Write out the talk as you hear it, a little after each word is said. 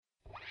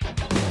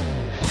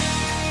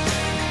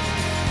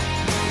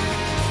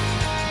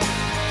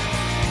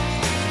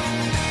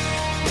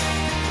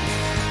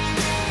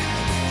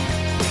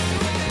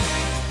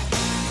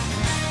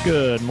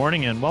Good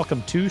morning and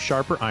welcome to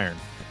Sharper Iron.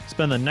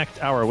 Spend the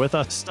next hour with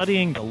us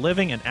studying the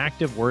living and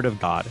active Word of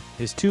God,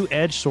 His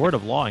two-edged sword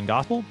of law and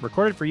gospel,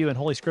 recorded for you in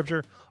Holy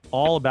Scripture,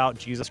 all about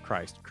Jesus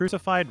Christ,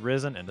 crucified,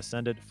 risen, and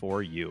ascended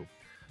for you.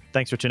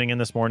 Thanks for tuning in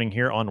this morning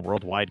here on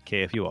Worldwide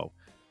KFUO.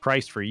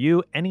 Christ for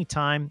you,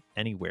 anytime,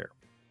 anywhere.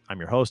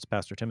 I'm your host,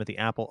 Pastor Timothy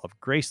Apple of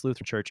Grace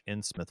Lutheran Church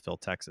in Smithville,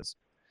 Texas.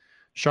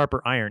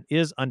 Sharper Iron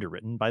is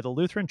underwritten by the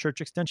Lutheran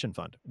Church Extension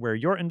Fund, where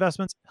your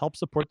investments help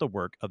support the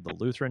work of the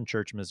Lutheran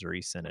Church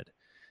Missouri Synod.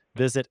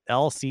 Visit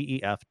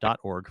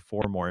lcef.org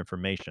for more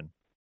information.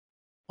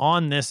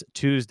 On this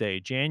Tuesday,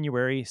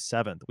 January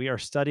 7th, we are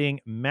studying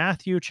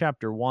Matthew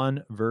chapter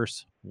 1,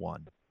 verse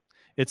 1.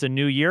 It's a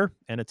new year,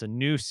 and it's a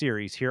new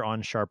series here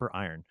on Sharper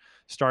Iron,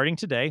 starting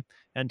today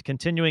and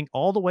continuing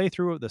all the way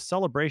through the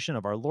celebration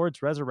of our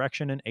Lord's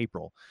resurrection in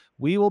April.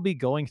 We will be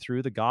going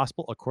through the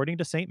Gospel according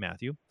to St.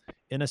 Matthew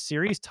in a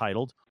series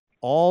titled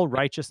All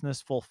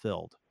Righteousness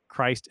Fulfilled,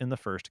 Christ in the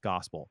First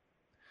Gospel.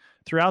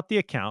 Throughout the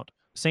account,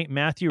 St.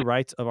 Matthew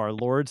writes of our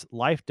Lord's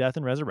life, death,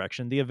 and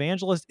resurrection. The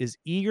evangelist is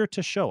eager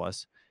to show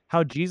us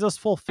how Jesus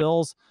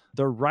fulfills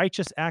the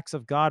righteous acts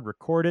of God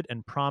recorded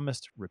and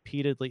promised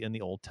repeatedly in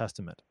the Old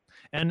Testament.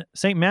 And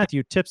St.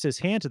 Matthew tips his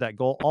hand to that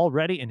goal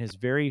already in his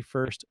very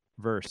first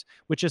verse,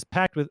 which is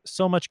packed with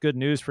so much good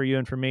news for you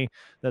and for me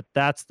that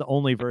that's the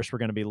only verse we're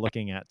going to be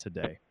looking at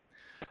today.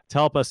 To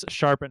help us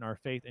sharpen our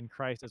faith in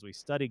Christ as we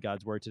study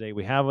God's Word today,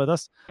 we have with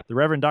us the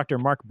Reverend Dr.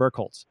 Mark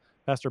Burkholtz.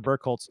 Pastor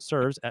Burkholtz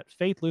serves at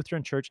Faith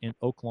Lutheran Church in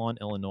Oak Lawn,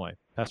 Illinois.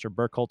 Pastor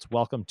Burkholtz,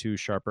 welcome to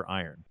Sharper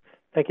Iron.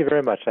 Thank you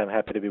very much. I'm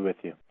happy to be with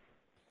you.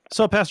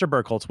 So, Pastor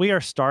Burkholtz, we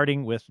are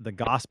starting with the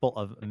Gospel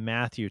of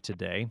Matthew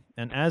today.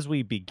 And as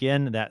we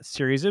begin that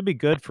series, it would be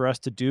good for us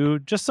to do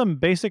just some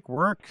basic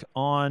work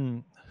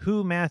on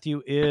who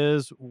Matthew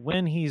is,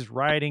 when he's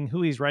writing,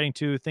 who he's writing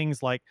to,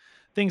 things like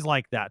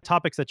that,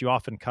 topics that you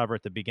often cover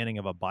at the beginning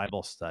of a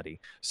Bible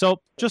study.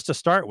 So just to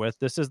start with,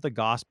 this is the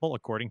Gospel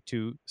according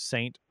to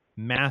St.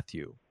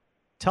 Matthew.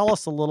 Tell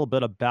us a little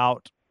bit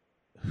about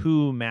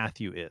who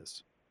Matthew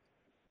is.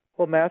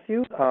 Well,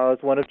 Matthew is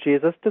one of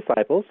Jesus'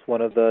 disciples, one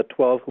of the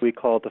 12 who we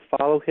called to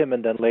follow him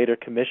and then later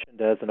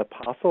commissioned as an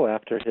apostle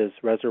after his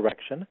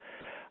resurrection.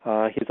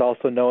 He's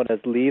also known as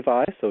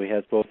Levi, so he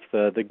has both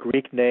the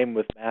Greek name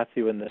with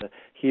Matthew and the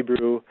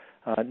Hebrew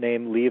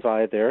name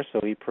Levi there,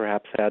 so he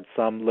perhaps had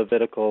some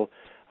Levitical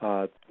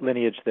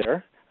lineage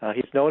there.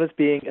 He's known as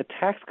being a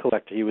tax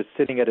collector. He was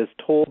sitting at his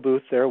toll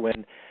booth there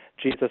when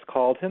Jesus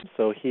called him,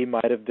 so he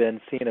might have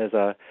been seen as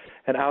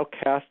an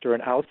outcast or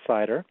an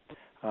outsider.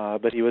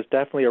 But he was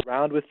definitely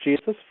around with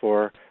Jesus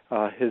for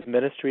his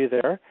ministry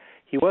there.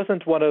 He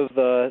wasn't one of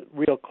the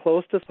real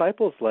close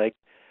disciples like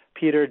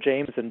Peter,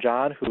 James, and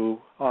John, who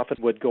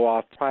often would go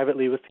off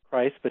privately with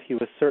Christ, but he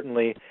was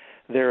certainly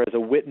there as a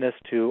witness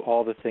to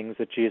all the things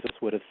that Jesus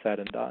would have said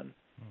and done.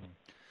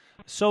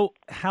 So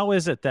how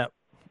is it that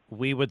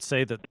we would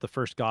say that the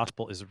first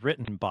gospel is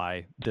written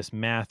by this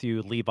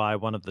Matthew, Levi,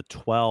 one of the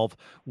 12?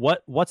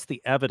 What's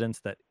the evidence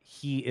that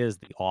he is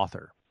the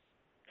author?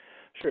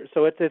 Sure.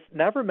 So it's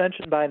never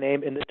mentioned by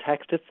name in the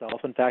text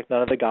itself. In fact,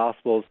 none of the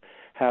Gospels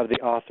have the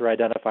author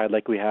identified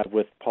like we have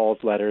with Paul's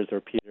letters or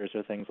Peter's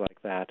or things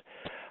like that.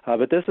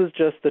 But this is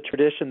just the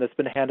tradition that's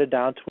been handed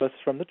down to us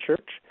from the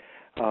church.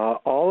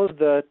 All of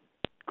the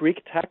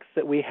Greek texts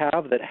that we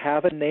have that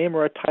have a name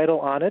or a title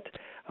on it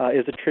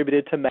is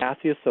attributed to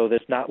Matthew, so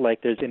there's not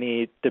like there's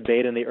any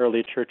debate in the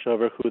early church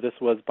over who this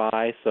was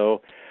by.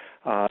 So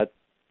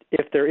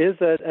if there is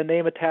a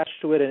name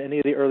attached to it in any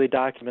of the early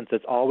documents,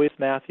 it's always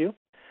Matthew.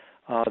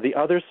 The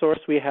other source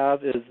we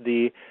have is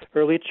the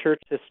early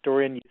church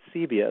historian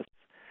Eusebius.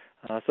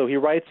 So he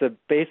writes a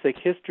basic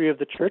history of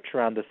the church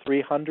around the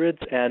 300s,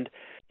 and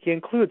he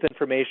includes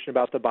information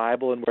about the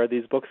Bible and where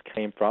these books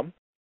came from.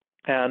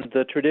 And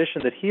the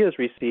tradition that he has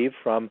received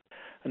from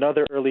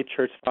another early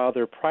church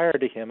father prior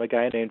to him, a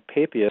guy named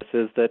Papias,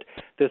 is that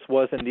this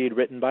was indeed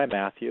written by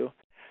Matthew.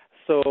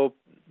 So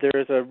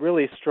there is a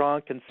really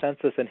strong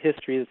consensus in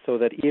history so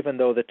that even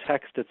though the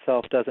text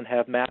itself doesn't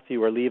have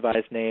Matthew or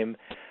Levi's name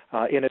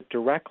in it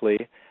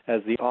directly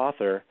as the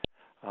author,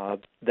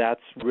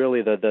 that's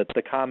really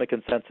the common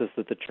consensus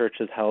that the church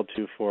has held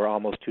to for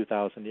almost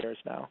 2,000 years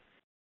now.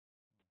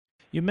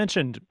 You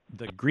mentioned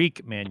the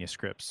Greek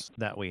manuscripts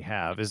that we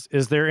have.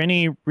 Is there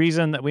any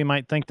reason that we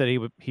might think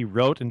that he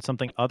wrote in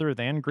something other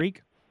than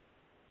Greek?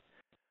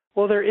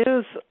 Well, there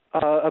is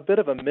a bit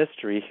of a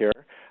mystery here.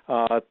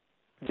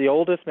 The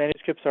oldest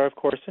manuscripts are, of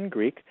course, in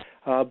Greek,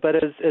 but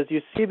as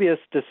Eusebius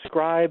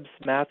describes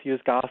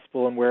Matthew's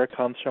gospel and where it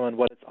comes from and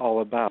what it's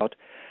all about,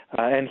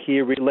 and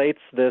he relates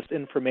this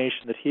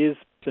information that he's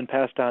been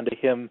passed on to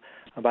him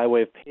by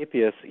way of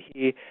Papias,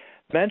 he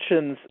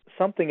mentions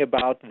something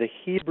about the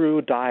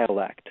Hebrew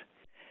dialect.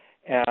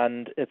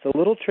 And it's a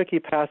little tricky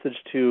passage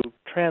to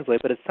translate,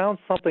 but it sounds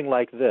something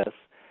like this,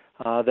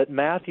 that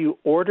Matthew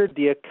ordered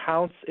the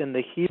accounts in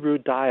the Hebrew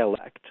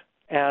dialect.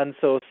 And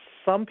so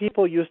some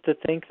people used to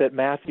think that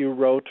Matthew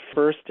wrote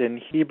first in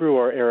Hebrew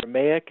or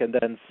Aramaic, and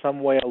then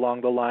some way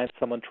along the line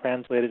someone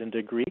translated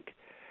into Greek.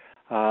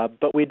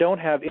 But we don't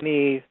have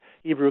any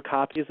Hebrew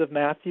copies of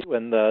Matthew,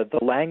 and the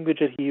language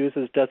that he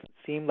uses doesn't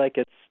seem like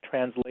it's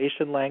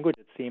translation language.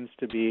 It seems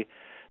to be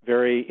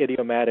very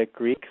idiomatic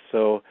Greek.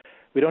 So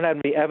we don't have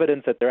any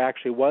evidence that there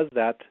actually was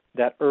that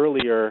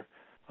earlier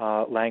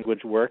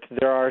language work.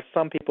 There are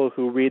some people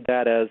who read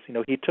that as,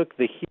 he took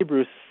the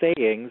Hebrew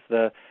sayings,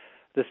 the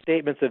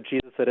statements of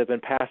Jesus that have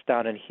been passed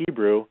down in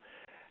Hebrew,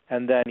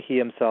 and then he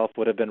himself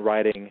would have been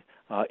writing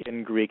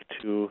in Greek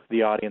to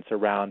the audience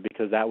around,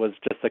 because that was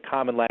just a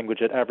common language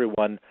that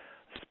everyone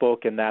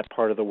spoke in that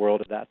part of the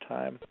world at that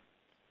time.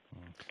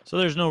 So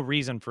there's no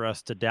reason for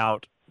us to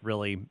doubt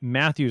really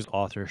Matthew's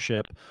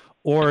authorship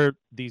or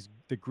the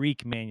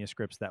Greek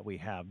manuscripts that we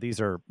have.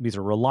 These are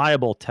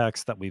reliable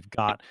texts that we've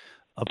got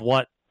of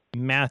what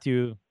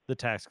Matthew, the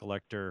tax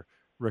collector,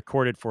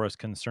 recorded for us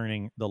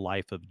concerning the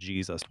life of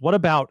Jesus. What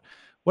about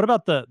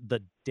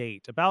the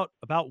date? About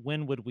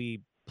when would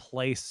we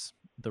place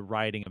the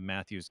writing of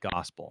Matthew's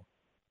gospel?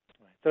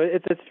 So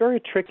it's very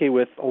tricky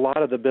with a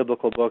lot of the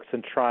biblical books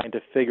and trying to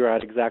figure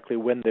out exactly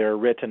when they're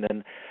written.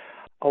 And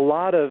a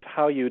lot of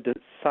how you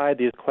decide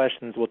these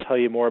questions will tell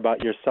you more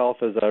about yourself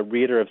as a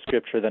reader of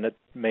Scripture than it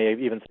may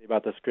even say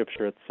about the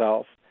Scripture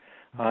itself.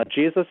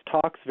 Jesus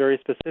talks very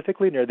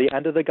specifically near the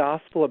end of the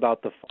gospel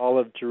about the fall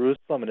of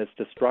Jerusalem and its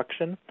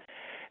destruction.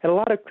 And a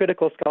lot of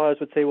critical scholars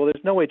would say, well,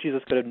 there's no way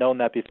Jesus could have known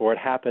that before it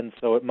happened,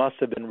 so it must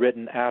have been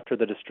written after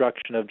the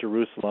destruction of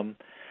Jerusalem.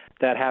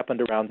 That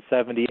happened around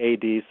 70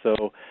 A.D.,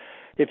 so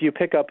if you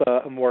pick up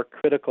a more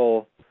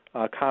critical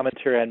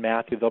commentary on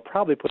Matthew, they'll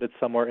probably put it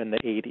somewhere in the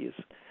 80s.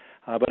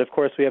 But of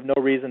course, we have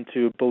no reason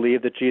to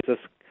believe that Jesus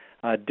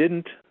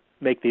didn't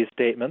make these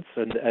statements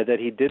and that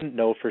he didn't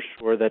know for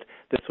sure that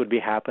this would be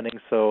happening.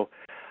 So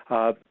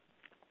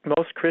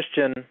most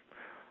Christian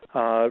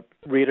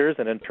readers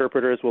and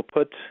interpreters will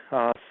put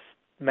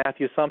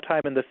Matthew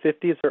sometime in the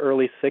 50s or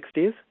early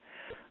 60s.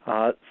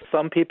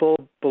 Some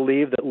people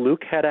believe that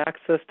Luke had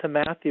access to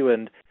Matthew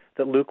and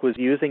that Luke was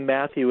using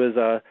Matthew as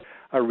a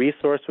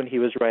resource when he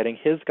was writing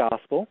his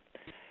gospel.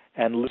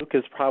 And Luke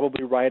is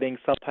probably writing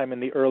sometime in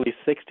the early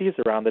 60s,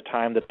 around the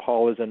time that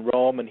Paul is in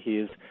Rome and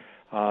he's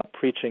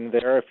preaching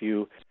there, if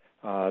you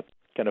kind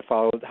of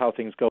follow how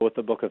things go with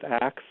the book of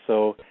Acts.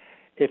 So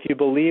if you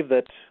believe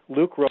that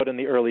Luke wrote in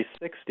the early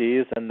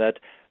 60s and that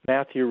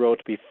Matthew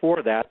wrote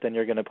before that, then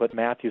you're going to put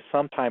Matthew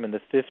sometime in the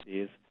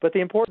 50s. But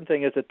the important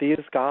thing is that these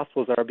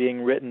Gospels are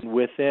being written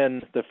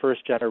within the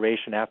first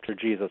generation after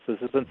Jesus. This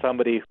isn't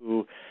somebody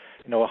who,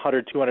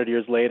 100, 200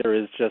 years later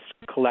is just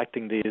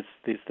collecting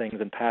these things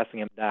and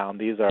passing them down.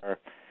 These are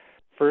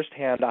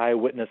first-hand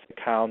eyewitness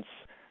accounts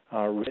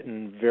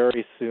written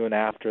very soon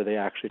after they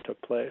actually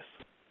took place.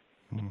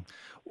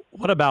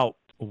 What about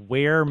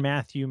where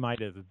Matthew might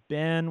have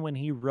been when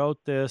he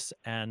wrote this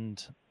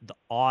and the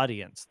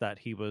audience that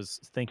he was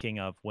thinking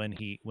of when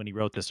he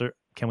wrote this? Or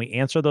can we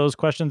answer those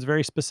questions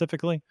very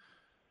specifically?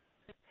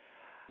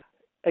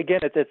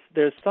 Again,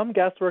 there's some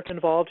guesswork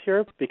involved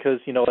here because,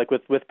 like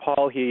with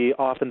Paul, he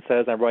often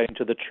says, I'm writing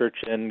to the church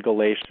in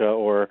Galatia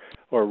or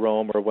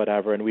Rome or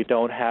whatever, and we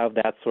don't have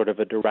that sort of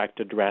a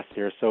direct address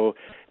here. So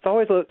it's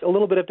always a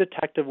little bit of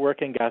detective work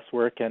and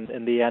guesswork, and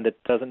in the end, it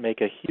doesn't make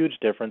a huge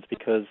difference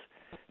because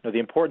the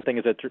important thing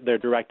is that they're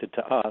directed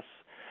to us.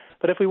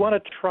 But if we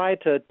want to try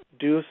to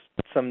do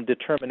some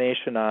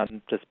determination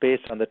on, just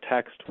based on the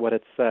text, what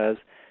it says,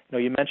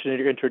 you mentioned in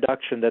your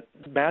introduction that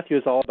Matthew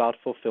is all about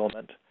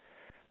fulfillment.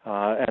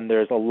 And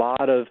there's a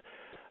lot of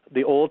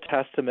the Old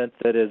Testament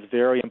that is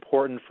very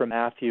important for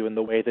Matthew in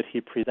the way that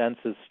he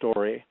presents his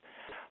story.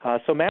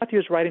 So Matthew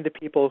is writing to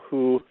people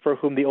for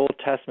whom the Old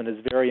Testament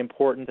is very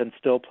important and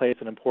still plays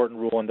an important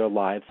role in their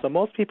lives. So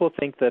most people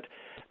think that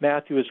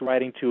Matthew is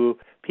writing to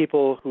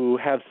people who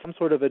have some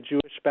sort of a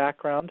Jewish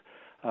background,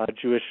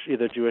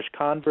 either Jewish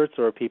converts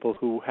or people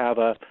who have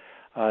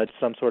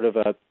some sort of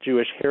a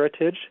Jewish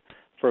heritage,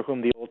 for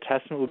whom the Old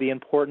Testament will be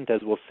important.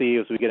 As we'll see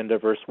as we get into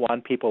verse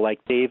 1, people like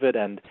David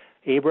and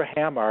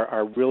Abraham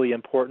are really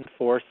important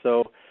for.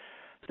 So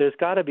there's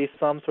got to be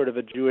some sort of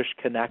a Jewish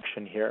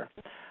connection here.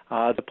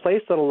 The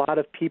place that a lot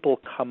of people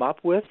come up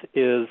with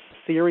is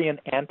Syrian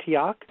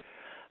Antioch.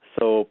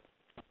 So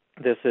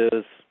this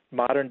is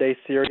modern-day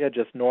Syria,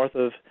 just north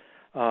of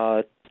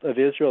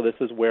Israel. This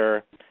is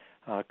where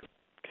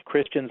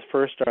Christians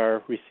first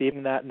are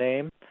receiving that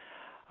name.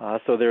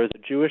 So there is a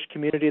Jewish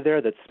community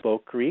there that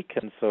spoke Greek,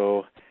 and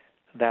so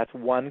that's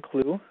one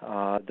clue.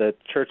 The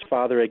church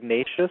father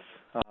Ignatius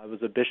was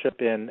a bishop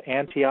in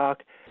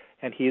Antioch,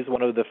 and he's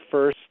one of the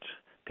first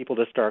people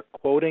to start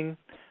quoting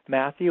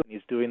Matthew, and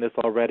he's doing this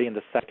already in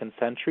the 2nd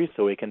century,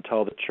 so we can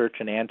tell the church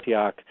in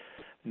Antioch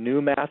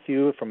knew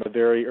Matthew from a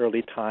very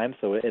early time,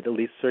 so it at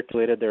least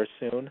circulated there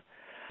soon.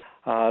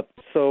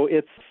 So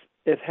it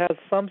has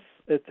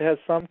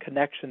some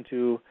connection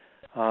to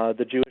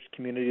the Jewish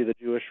community, the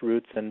Jewish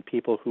roots, and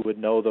people who would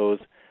know those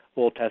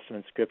Old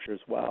Testament scriptures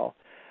well.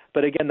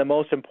 But again, the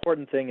most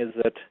important thing is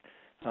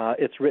that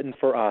it's written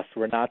for us.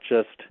 We're not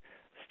just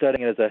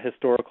studying it as a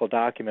historical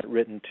document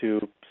written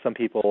to some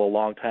people a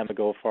long time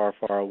ago, far,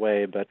 far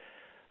away, but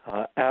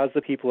as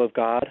the people of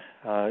God.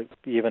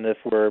 Even if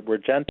we're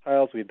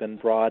Gentiles, we've been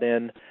brought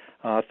in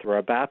through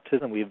our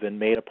baptism. We've been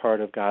made a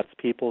part of God's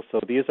people. So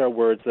these are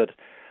words that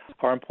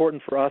are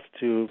important for us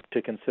to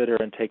consider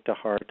and take to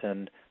heart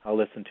and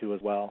listen to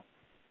as well.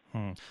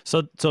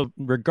 So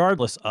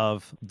regardless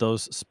of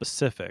those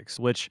specifics,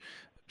 which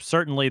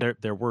certainly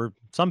there were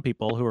some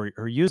people who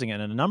are using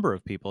it, and a number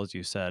of people, as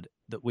you said,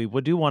 that we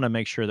do want to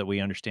make sure that we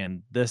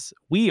understand this.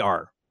 We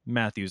are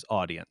Matthew's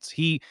audience.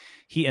 He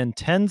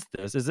intends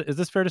this. Is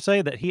this fair to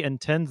say that he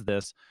intends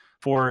this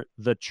for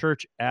the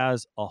church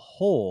as a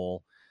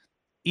whole?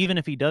 Even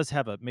if he does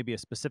have maybe a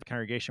specific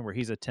congregation where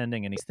he's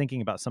attending and he's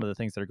thinking about some of the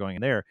things that are going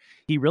in there,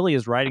 he really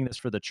is writing this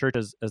for the church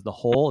as the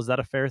whole. Is that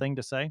a fair thing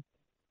to say?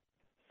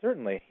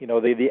 Certainly.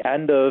 The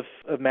end of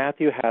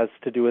Matthew has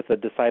to do with the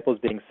disciples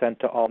being sent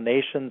to all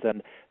nations,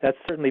 and that's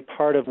certainly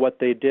part of what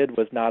they did,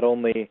 was not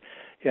only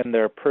in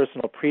their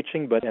personal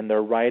preaching, but in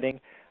their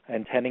writing,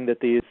 intending that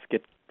these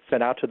get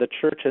sent out to the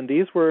church. And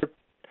these were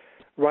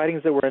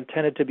writings that were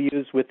intended to be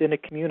used within a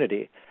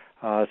community,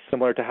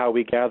 similar to how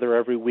we gather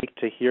every week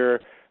to hear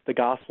the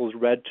Gospels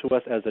read to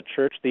us as a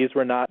church. These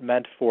were not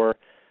meant for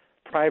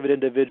private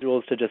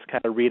individuals to just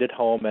kind of read at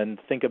home and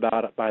think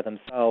about it by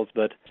themselves,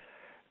 but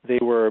they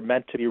were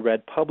meant to be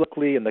read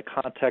publicly in the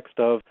context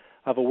of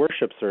a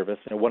worship service.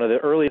 One of the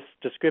earliest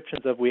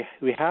descriptions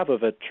we have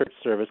of a church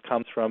service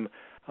comes from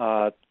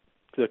the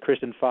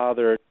Christian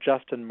father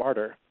Justin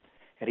Martyr,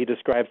 and he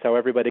describes how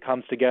everybody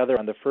comes together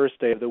on the first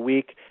day of the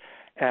week,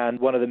 and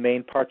one of the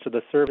main parts of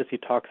the service he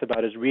talks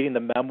about is reading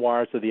the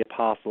memoirs of the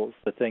apostles,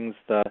 the things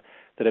that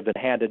have been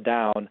handed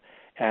down.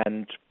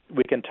 And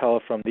we can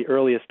tell from the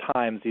earliest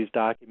times these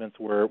documents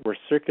were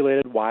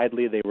circulated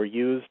widely. They were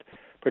used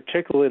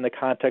particularly in the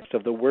context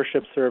of the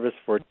worship service,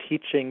 for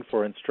teaching,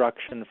 for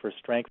instruction, for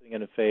strengthening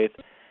in the faith,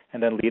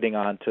 and then leading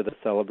on to the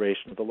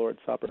celebration of the Lord's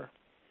Supper.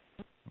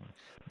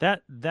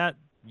 That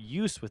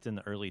use within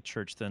the early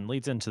church then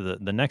leads into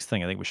the next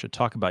thing I think we should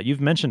talk about.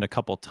 You've mentioned a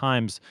couple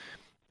times,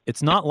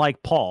 it's not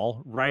like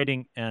Paul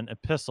writing an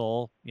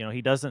epistle.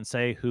 He doesn't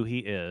say who he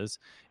is,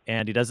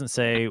 and he doesn't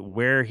say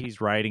where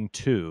he's writing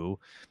to.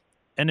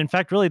 And in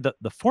fact, really,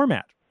 the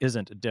format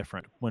isn't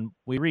different. When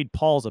we read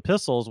Paul's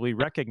epistles, we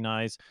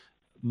recognize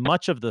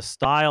much of the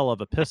style of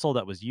epistle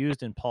that was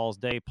used in Paul's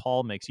day.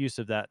 Paul makes use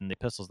of that in the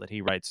epistles that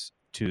he writes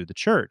to the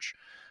church.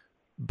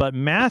 But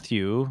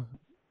Matthew,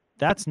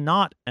 that's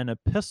not an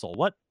epistle.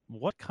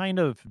 What kind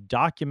of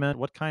document,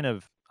 what kind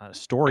of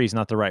story is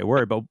not the right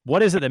word, but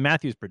what is it that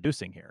Matthew's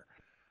producing here?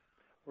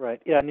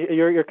 Right. Yeah, and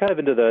you're kind of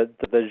into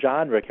the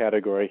genre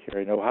category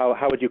here.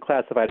 How would you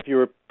classify it? If you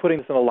were putting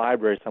this in a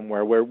library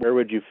somewhere, where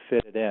would you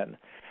fit it in?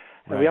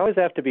 And we always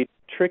have to be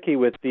tricky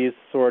with these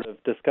sort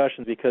of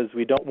discussions, because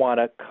we don't want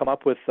to come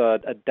up with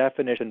a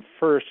definition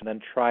first and then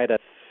try to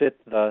fit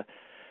the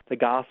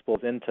Gospels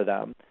into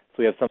them. So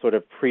we have some sort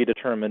of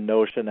predetermined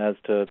notion as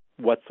to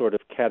what sort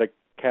of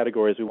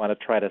categories we want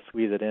to try to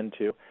squeeze it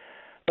into.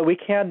 But we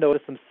can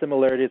notice some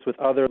similarities with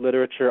other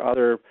literature,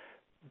 other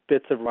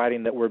bits of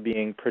writing that were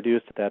being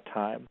produced at that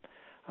time.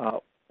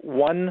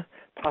 One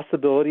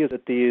possibility is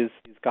that these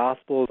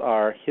Gospels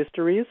are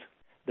histories.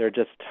 They're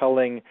just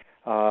telling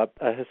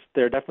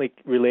they're definitely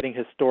relating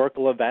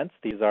historical events.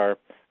 These are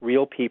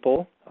real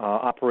people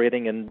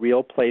operating in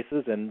real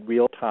places in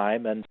real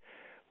time, and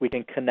we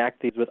can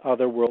connect these with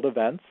other world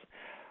events.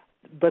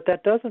 But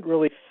that doesn't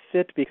really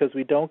fit, because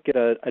we don't get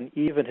an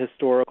even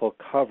historical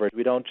coverage.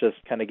 We don't just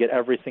kind of get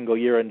every single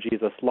year in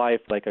Jesus'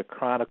 life like a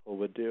chronicle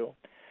would do.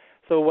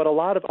 So what a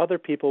lot of other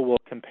people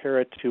will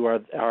compare it to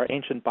are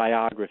ancient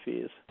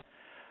biographies,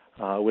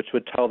 which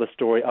would tell the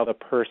story of a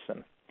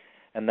person.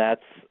 And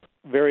that's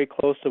very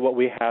close to what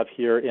we have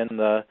here in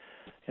the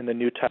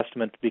New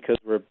Testament, because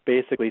we're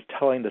basically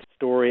telling the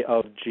story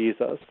of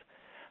Jesus.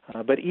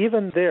 But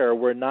even there,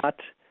 we're not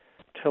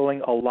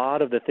telling a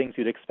lot of the things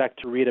you'd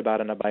expect to read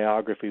about in a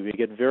biography. We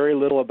get very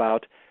little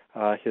about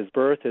his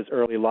birth, his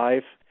early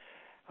life.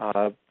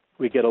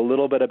 We get a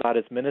little bit about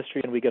his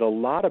ministry, and we get a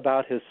lot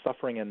about his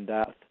suffering and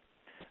death.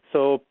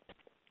 So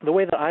the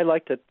way that I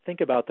like to think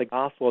about the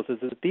Gospels is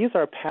that these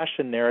are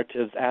passion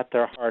narratives at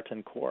their heart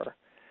and core.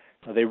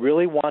 They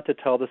really want to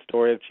tell the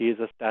story of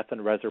Jesus' death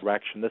and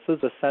resurrection. This is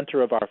the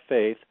center of our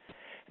faith.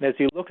 And as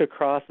you look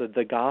across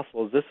the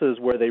Gospels, this is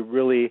where they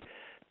really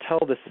tell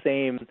the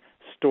same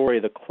story.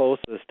 The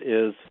closest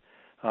is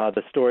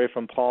the story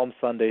from Palm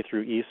Sunday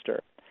through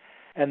Easter.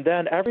 And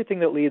then everything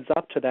that leads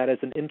up to that is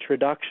an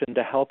introduction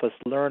to help us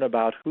learn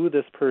about who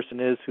this person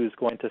is who's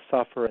going to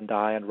suffer and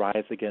die and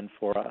rise again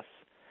for us.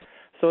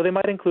 So they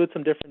might include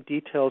some different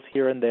details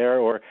here and there,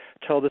 or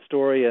tell the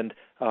story and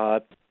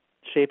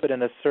shape it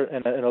in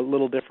a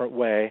little different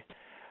way.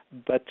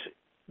 But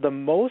the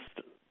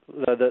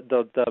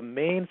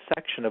main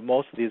section of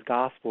most of these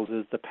Gospels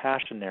is the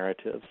passion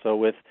narrative. So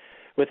with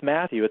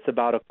Matthew, it's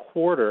about a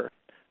quarter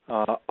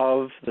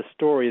of the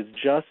story is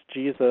just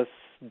Jesus'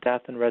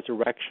 death and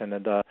resurrection,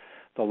 and the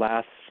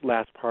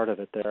last part of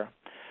it there.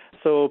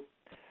 So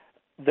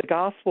the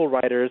Gospel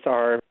writers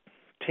are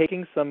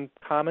taking some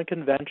common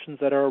conventions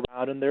that are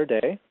around in their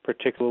day,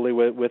 particularly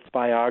with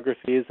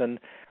biographies and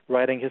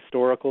writing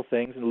historical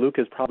things. And Luke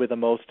is probably the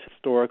most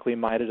historically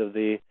minded of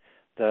the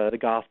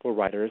gospel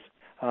writers.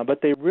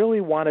 But they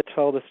really want to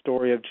tell the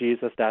story of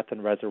Jesus' death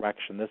and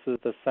resurrection. This is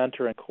the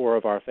center and core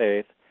of our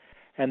faith.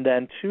 And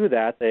then to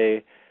that,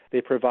 they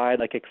provide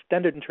like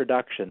extended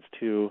introductions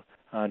to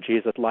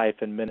Jesus' life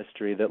and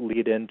ministry that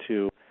lead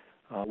into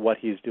what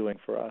he's doing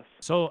for us.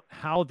 So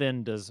how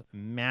then does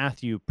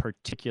Matthew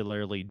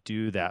particularly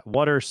do that?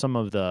 What are some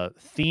of the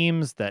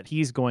themes that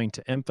he's going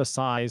to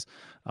emphasize?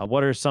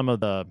 What are some of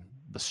the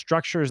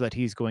structures that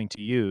he's going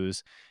to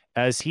use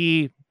as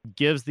he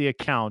gives the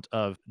account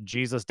of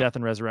Jesus' death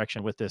and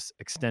resurrection with this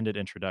extended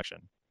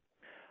introduction?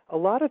 A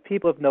lot of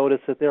people have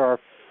noticed that there are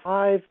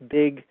 5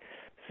 big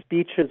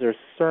speeches or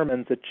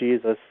sermons that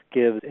Jesus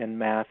gives in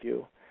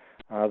Matthew.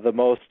 The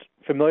most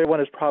familiar one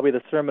is probably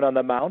the Sermon on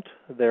the Mount.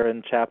 There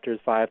in chapters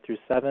 5 through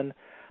 7.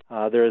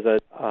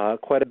 There's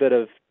quite a bit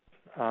of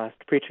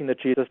preaching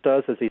that Jesus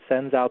does as he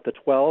sends out the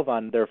 12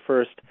 on their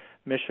first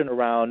mission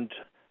around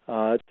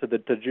to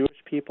the Jewish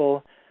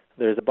people.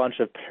 There's a bunch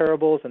of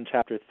parables in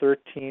chapter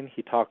 13.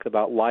 He talks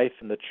about life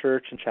in the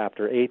church. In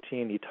chapter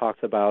 18, he talks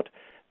about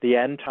the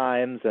end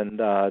times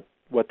and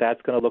what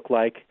that's going to look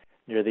like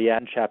near the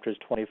end, chapters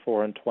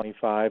 24 and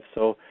 25.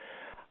 So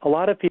a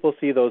lot of people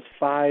see those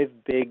 5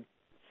 big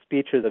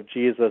speeches of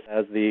Jesus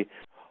as the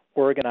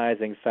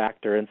organizing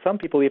factor, and some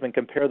people even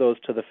compare those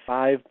to the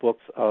 5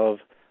 books of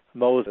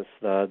Moses,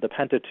 the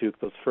Pentateuch,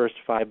 those first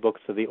 5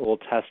 books of the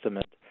Old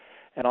Testament,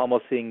 and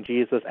almost seeing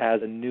Jesus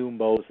as a new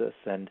Moses.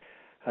 And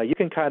you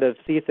can kind of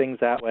see things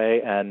that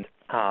way, and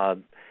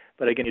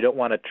but again, you don't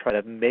want to try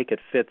to make it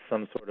fit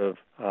some sort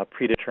of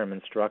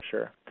predetermined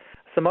structure.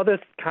 Some other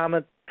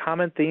common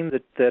themes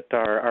that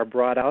are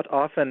brought out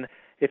often.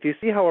 If you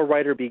see how a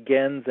writer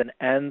begins and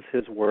ends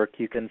his work,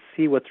 you can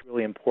see what's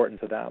really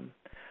important to them.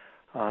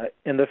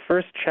 In the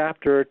first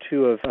chapter or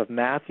 2 of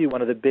Matthew,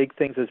 one of the big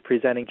things is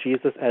presenting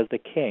Jesus as the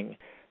king.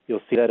 You'll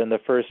see that in the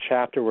first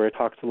chapter where it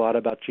talks a lot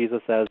about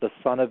Jesus as the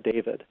son of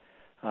David.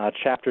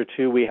 Chapter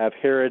 2, we have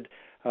Herod,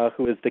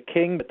 who is the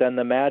king, but then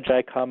the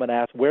Magi come and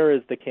ask, where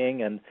is the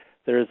king? And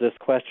there's this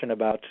question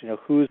about,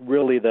 who's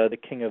really the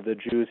king of the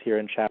Jews here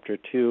in chapter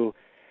 2.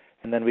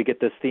 And then we get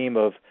this theme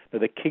of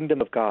the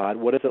kingdom of God.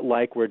 What is it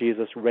like where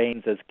Jesus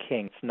reigns as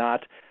king? It's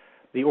not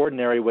the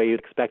ordinary way you'd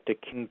expect a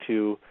king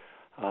to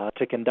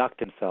conduct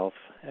himself.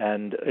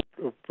 And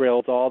it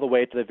rails all the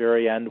way to the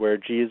very end where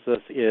Jesus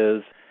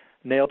is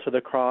nailed to the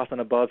cross, and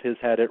above his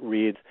head it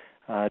reads,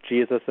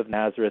 Jesus of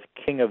Nazareth,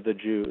 King of the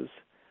Jews.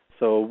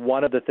 So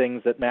one of the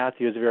things that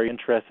Matthew is very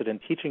interested in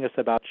teaching us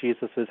about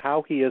Jesus is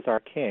how he is our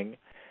king,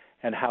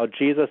 and how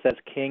Jesus as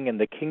king and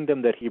the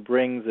kingdom that he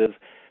brings is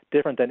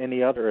different than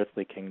any other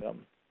earthly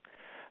kingdom.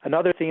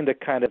 Another theme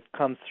that kind of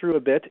comes through a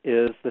bit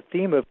is the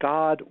theme of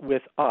God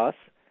with us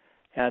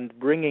and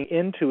bringing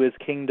into his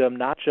kingdom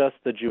not just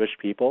the Jewish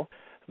people,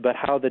 but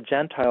how the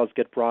Gentiles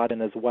get brought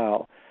in as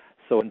well.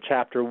 So in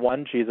chapter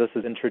 1, Jesus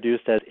is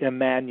introduced as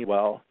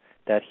Emmanuel,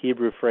 that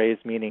Hebrew phrase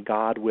meaning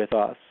God with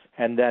us.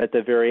 And then at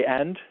the very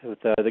end,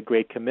 with the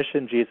Great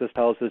Commission, Jesus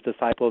tells his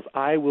disciples,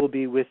 I will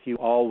be with you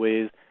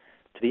always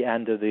to the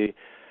end of the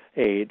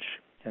age.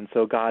 And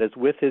so God is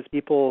with his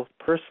people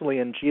personally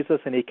in Jesus,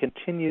 and he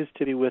continues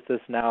to be with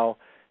us now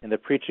in the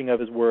preaching of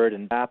his word,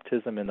 in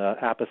baptism, in the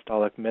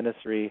apostolic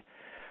ministry.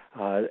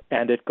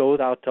 And it goes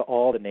out to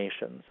all the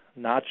nations,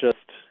 not just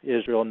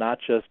Israel, not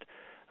just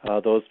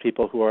those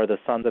people who are the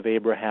sons of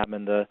Abraham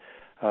and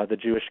the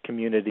Jewish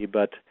community,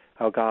 but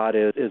how God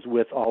is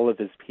with all of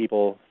his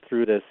people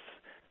through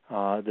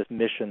this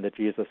mission that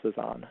Jesus is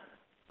on.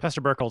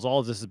 Pastor Birkholz, all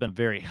of this has been a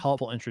very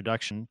helpful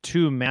introduction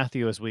to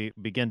Matthew as we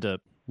begin to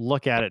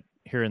look at it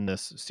here in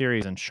this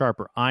series in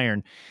Sharper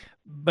Iron.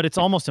 But it's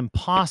almost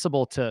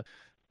impossible to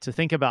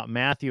think about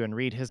Matthew and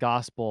read his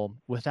gospel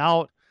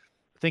without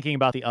thinking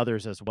about the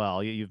others as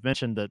well. You've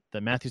mentioned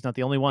that Matthew's not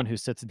the only one who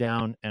sits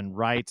down and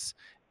writes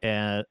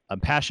a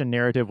passion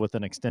narrative with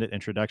an extended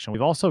introduction.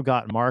 We've also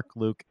got Mark,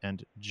 Luke,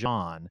 and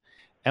John.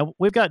 And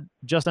we've got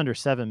just under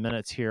 7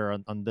 minutes here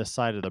on this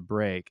side of the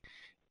break.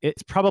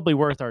 It's probably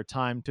worth our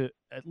time to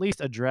at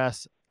least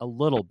address a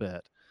little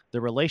bit the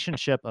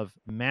relationship of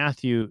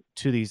Matthew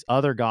to these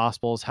other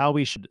gospels, how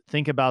we should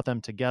think about them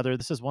together.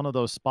 This is one of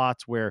those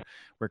spots where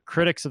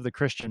critics of the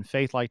Christian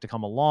faith like to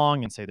come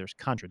along and say there's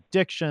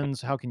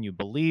contradictions. How can you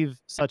believe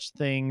such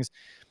things?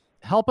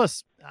 Help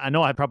us. I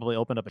know I probably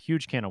opened up a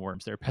huge can of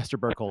worms there, Pastor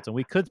Birkholz, and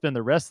we could spend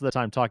the rest of the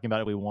time talking about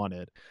it if we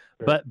wanted.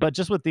 Sure. But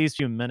just with these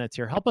few minutes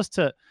here, help us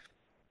to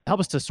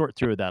sort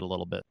through that a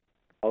little bit.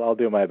 I'll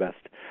do my best.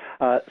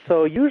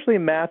 So usually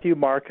Matthew,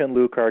 Mark, and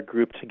Luke are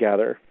grouped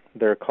together.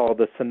 They're called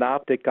the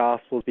Synoptic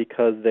Gospels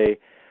because they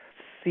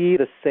see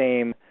the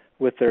same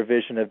with their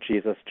vision of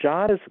Jesus.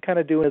 John is kind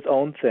of doing his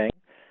own thing,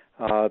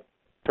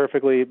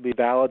 perfectly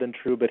valid and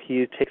true, but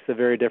he takes a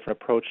very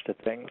different approach to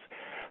things.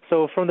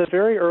 So from the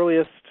very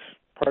earliest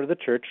part of the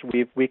church,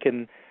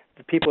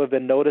 people have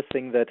been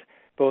noticing that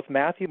both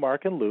Matthew,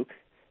 Mark, and Luke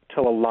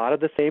tell a lot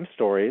of the same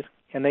stories,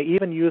 and they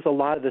even use a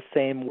lot of the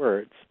same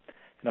words.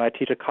 I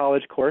teach a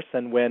college course,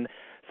 and when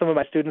some of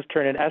my students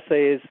turn in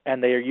essays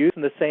and they are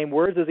using the same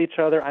words as each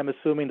other, I'm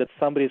assuming that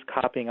somebody's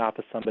copying off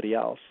of somebody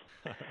else.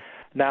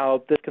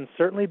 Now, this can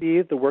certainly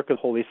be the work of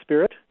the Holy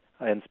Spirit,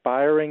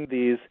 inspiring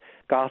these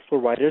gospel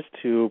writers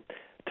to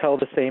tell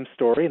the same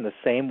story in the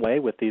same way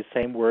with these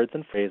same words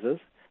and phrases.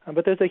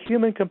 But there's a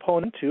human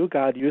component too.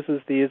 God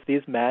uses these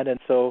men, and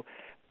so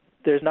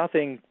there's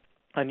nothing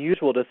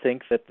unusual to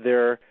think that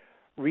they're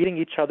reading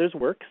each other's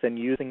works and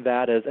using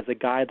that as a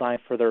guideline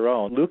for their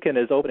own. Luke in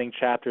his opening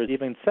chapters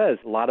even says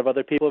a lot of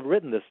other people have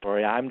written this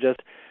story. I'm just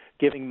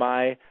giving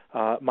my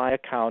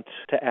account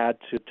to add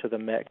to the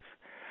mix.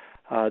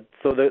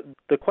 So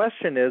the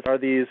question is, are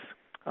these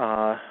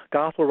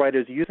gospel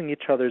writers using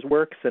each other's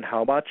works, and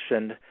how much,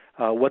 and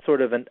what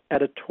sort of an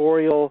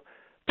editorial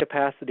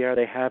capacity are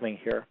they having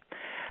here?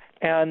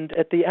 And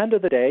at the end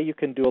of the day, you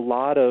can do a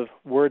lot of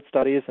word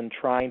studies and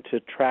trying to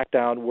track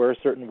down where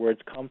certain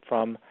words come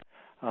from.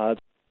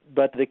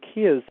 But the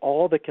key is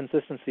all the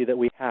consistency that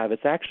we have.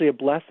 It's actually a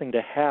blessing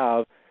to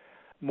have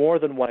more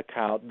than one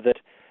account that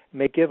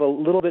may give a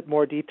little bit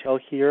more detail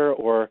here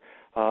or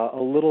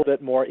a little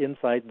bit more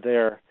insight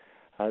there,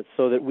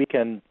 so that we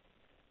can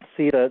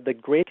see the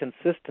great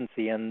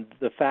consistency and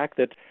the fact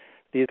that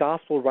these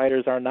gospel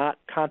writers are not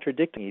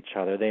contradicting each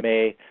other. They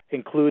may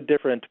include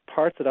different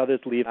parts that others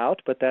leave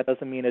out, but that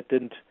doesn't mean it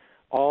didn't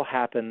all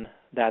happen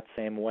that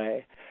same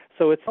way.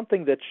 So it's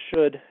something that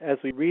should, as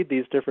we read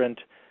these different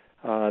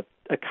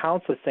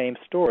accounts of the same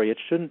story, it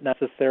shouldn't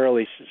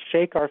necessarily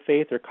shake our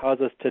faith or cause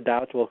us to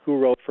doubt, well, who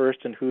wrote first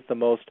and who's the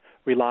most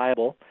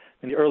reliable.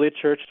 And the early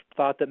church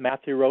thought that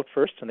Matthew wrote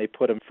first, and they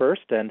put him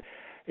first. And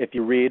if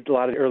you read a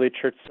lot of the early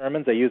church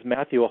sermons, they use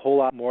Matthew a whole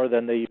lot more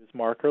than they use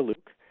Mark or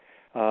Luke.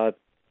 A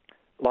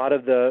lot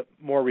of the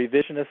more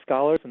revisionist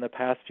scholars in the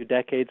past few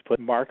decades put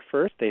Mark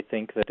first. They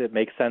think that it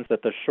makes sense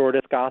that the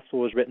shortest gospel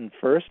was written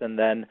first, and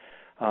then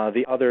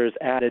the others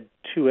added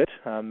to it,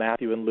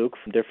 Matthew and Luke,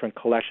 from different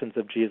collections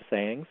of Jesus'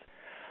 sayings.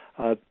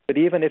 But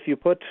even if you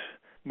put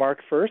Mark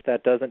first,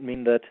 that doesn't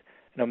mean that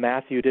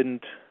Matthew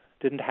didn't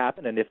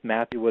happen. And if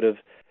Matthew would have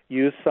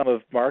used some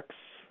of Mark's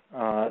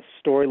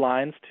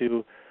storylines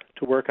to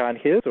work on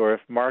his, or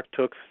if Mark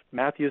took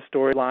Matthew's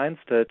storylines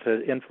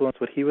to influence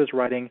what he was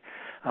writing,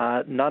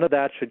 none of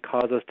that should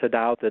cause us to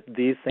doubt that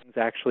these things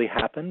actually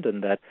happened,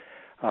 and that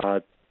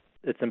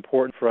it's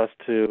important for us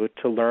to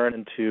learn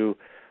and to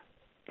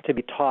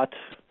be taught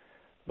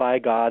by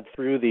God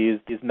through these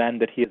men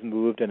that he has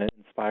moved and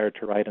inspired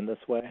to write in this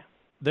way.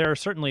 There are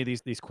certainly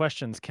these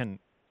questions can,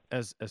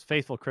 as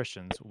faithful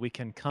Christians, we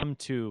can come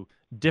to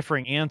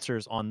differing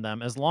answers on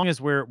them as long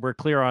as we're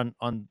clear on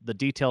the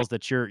details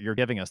that you're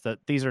giving us, that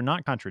these are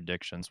not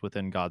contradictions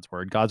within God's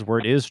word. God's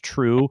word is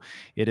true.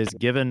 It is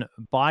given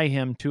by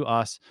him to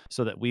us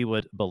so that we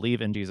would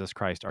believe in Jesus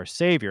Christ, our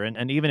Savior.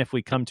 And even if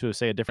we come to,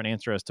 say, a different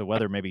answer as to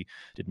whether maybe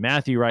did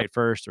Matthew write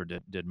first or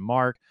did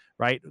Mark,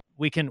 right?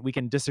 We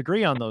can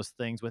disagree on those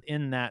things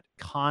within that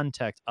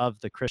context of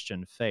the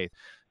Christian faith.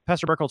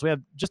 Pastor Birkholz, we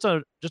have just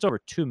over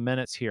 2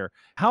 minutes here.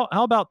 How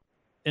about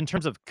in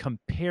terms of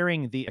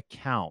comparing the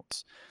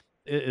accounts?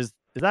 Is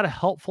that a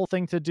helpful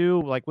thing to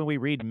do? Like when we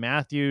read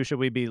Matthew, should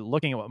we be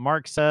looking at what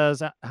Mark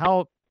says?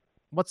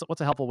 What's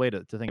a helpful way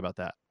to think about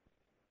that?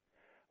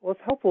 Well,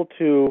 it's helpful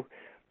to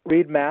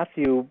read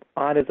Matthew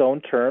on his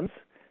own terms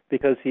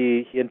because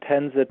he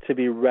intends it to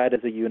be read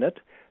as a unit.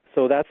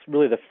 So that's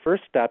really the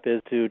first step,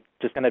 is to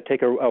just kind of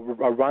take a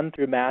run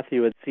through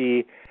Matthew and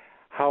see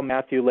how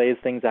Matthew lays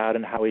things out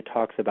and how he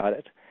talks about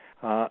it.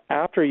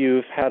 After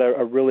you've had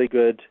a really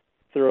good,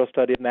 thorough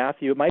study of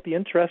Matthew, it might be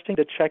interesting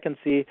to check and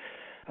see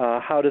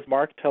how does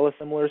Mark tell a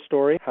similar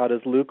story? How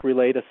does Luke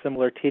relate a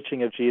similar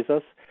teaching of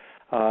Jesus?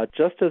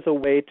 Just as a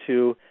way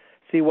to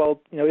see,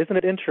 well, isn't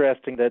it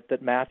interesting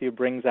that Matthew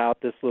brings out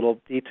this little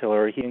detail,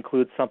 or he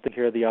includes something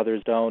here the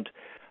others don't?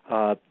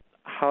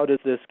 How does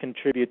this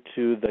contribute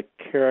to the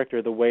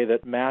character, the way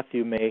that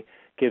Matthew may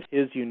give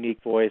his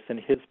unique voice and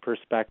his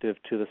perspective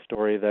to the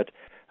story, that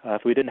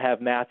if we didn't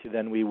have Matthew,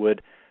 then we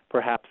would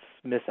perhaps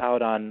miss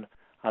out on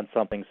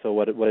something. So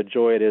what a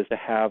joy it is to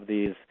have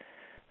these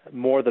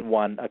more than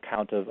one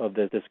account of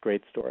this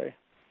great story.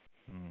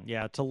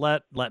 Yeah, to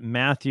let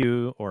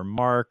Matthew or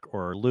Mark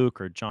or Luke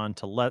or John,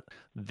 to let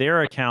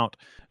their account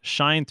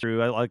shine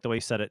through. I like the way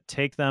you said it.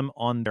 Take them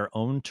on their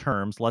own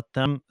terms. Let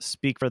them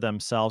speak for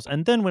themselves.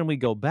 And then when we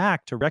go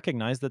back, to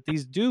recognize that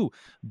these do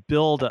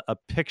build a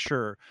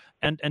picture,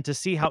 and to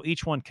see how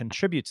each one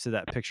contributes to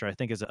that picture, I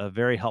think is a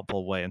very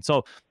helpful way. And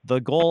so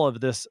the goal of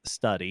this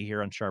study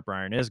here on Sharper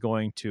Iron is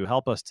going to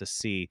help us to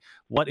see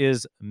what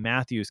is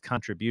Matthew's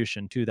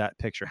contribution to that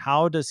picture.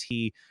 How does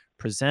he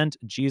present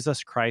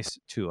Jesus Christ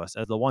to us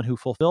as the one who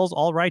fulfills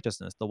all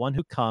righteousness, the one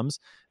who comes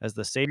as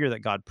the Savior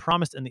that God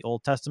promised in the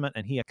Old Testament,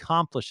 and he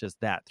accomplishes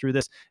that through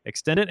this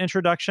extended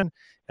introduction,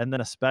 and then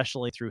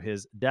especially through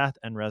his death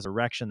and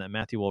resurrection that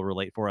Matthew will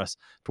relate for us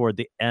toward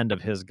the end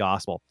of his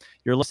gospel.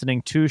 You're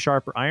listening to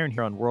Sharper Iron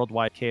here on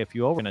Worldwide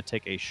KFUO. We're going to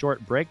take a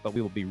short break, but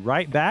we will be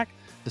right back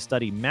to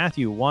study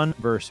Matthew 1,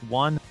 verse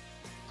 1.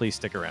 Please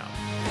stick around.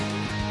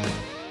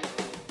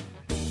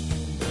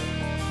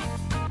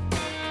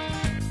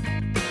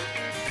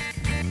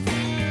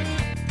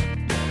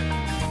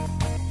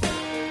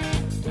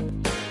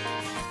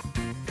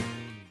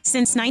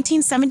 Since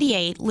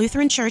 1978,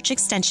 Lutheran Church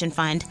Extension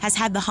Fund has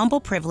had the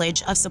humble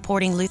privilege of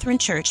supporting Lutheran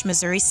Church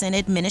Missouri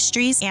Synod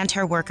ministries and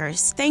her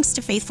workers. Thanks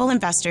to faithful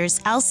investors,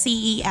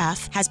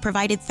 LCEF has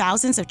provided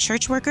thousands of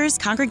church workers,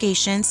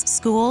 congregations,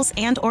 schools,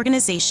 and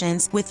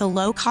organizations with the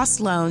low-cost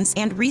loans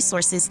and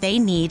resources they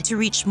need to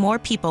reach more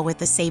people with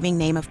the saving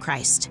name of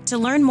Christ. To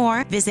learn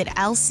more, visit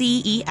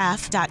lcef.org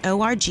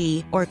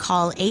or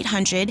call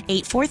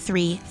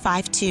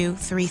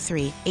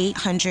 800-843-5233,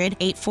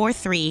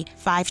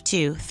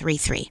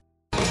 800-843-5233.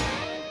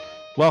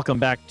 Welcome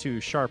back to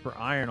Sharper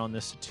Iron on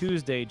this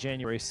Tuesday,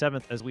 January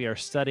 7th, as we are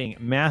studying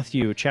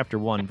Matthew chapter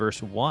 1,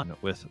 verse 1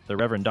 with the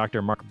Reverend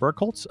Dr. Mark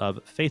Burkholtz of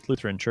Faith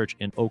Lutheran Church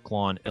in Oak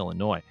Lawn,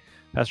 Illinois.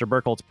 Pastor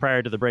Burkholtz,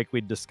 prior to the break,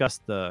 we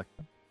discussed the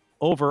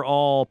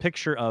overall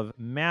picture of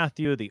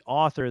Matthew, the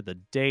author, the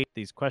date,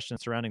 these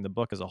questions surrounding the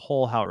book as a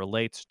whole, how it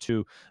relates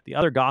to the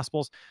other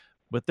Gospels.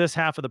 With this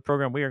half of the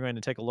program, we are going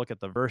to take a look at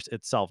the verse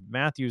itself.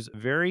 Matthew's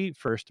very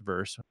first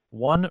verse,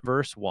 1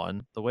 verse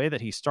 1, the way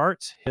that he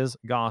starts his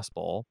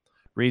Gospel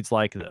reads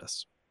like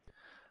this: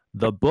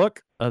 the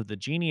book of the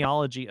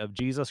genealogy of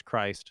Jesus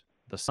Christ,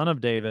 the son of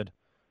David,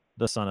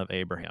 the son of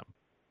Abraham.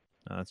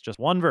 Now, that's just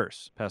one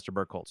verse, Pastor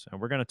Burkholtz,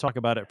 and we're going to talk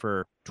about it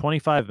for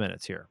 25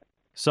 minutes here.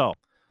 So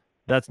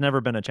that's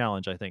never been a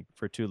challenge, I think,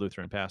 for two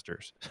Lutheran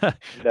pastors.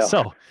 No.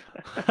 So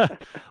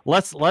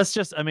let's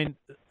just, I mean,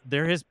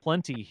 there is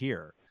plenty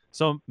here.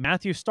 So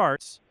Matthew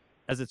starts,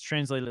 as it's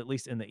translated, at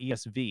least in the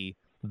ESV,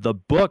 the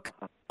book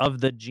of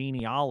the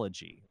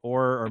genealogy,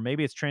 or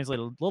maybe it's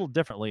translated a little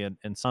differently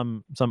in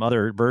some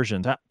other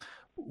versions.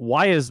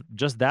 Why is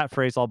just that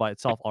phrase all by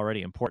itself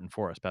already important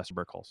for us, Pastor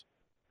Burkholtz?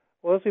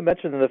 Well, as we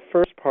mentioned in the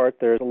first part,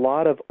 there's a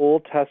lot of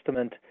Old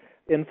Testament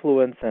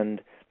influence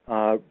and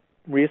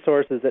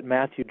resources that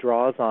Matthew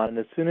draws on. And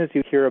as soon as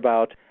you hear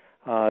about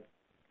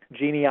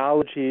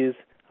genealogies,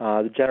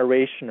 the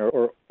generation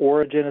or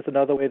origin is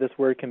another way this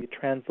word can be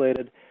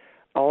translated,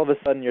 all of a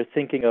sudden you're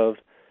thinking of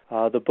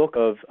the book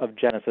of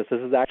Genesis.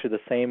 This is actually the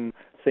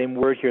same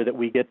word here that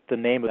we get the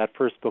name of that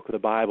first book of the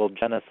Bible,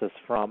 Genesis,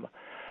 from.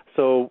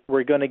 So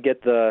we're going to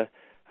get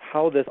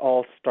how this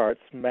all starts.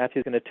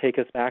 Matthew's going to take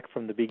us back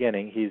from the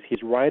beginning.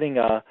 He's writing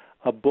a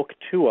book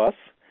to us,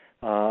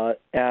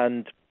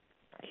 and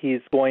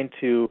he's going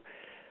to,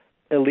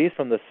 at least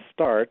from the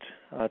start,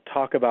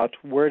 talk about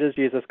where does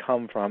Jesus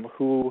come from,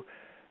 who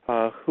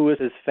is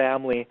his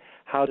family,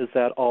 how does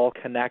that all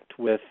connect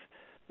with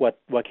what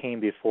came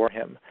before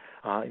him.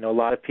 A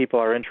lot of people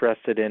are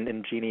interested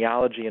in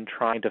genealogy and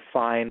trying to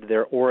find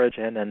their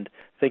origin and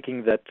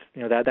thinking that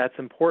that's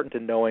important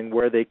in knowing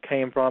where they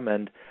came from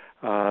and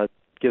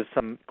gives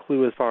some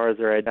clue as far as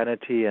their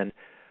identity and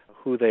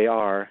who they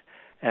are.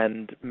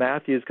 And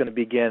Matthew is going to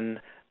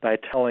begin by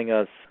telling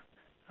us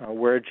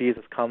where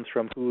Jesus comes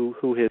from,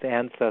 who his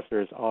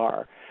ancestors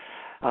are.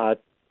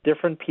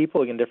 Different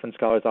people, again, different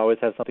scholars always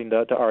have something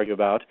to argue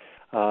about.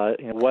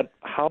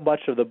 How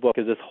much of the book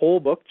is this whole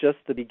book just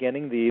the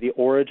beginning, the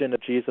origin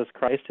of Jesus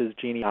Christ, his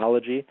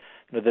genealogy?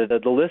 The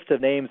list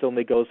of names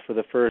only goes for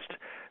the first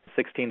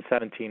 16,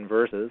 17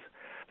 verses.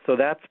 So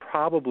that's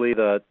probably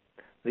the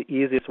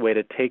easiest way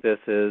to take this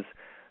is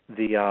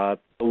the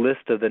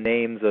list of the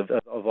names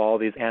of all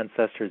these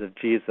ancestors of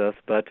Jesus.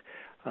 But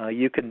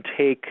you can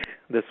take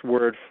this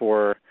word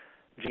for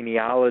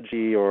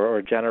genealogy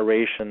or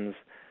generations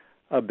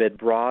a bit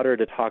broader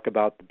to talk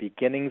about the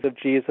beginnings of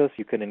Jesus.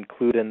 You can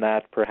include in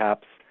that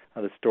perhaps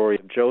the story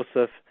of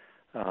Joseph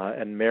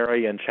and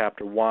Mary in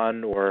chapter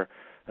 1, or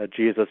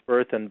Jesus'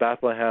 birth in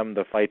Bethlehem,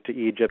 the flight to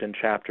Egypt in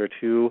chapter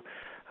 2.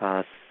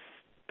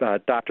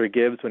 Dr.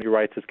 Gibbs, when he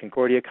writes his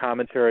Concordia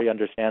commentary,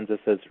 understands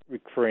this as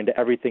referring to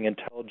everything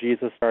until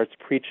Jesus starts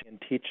preaching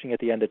and teaching at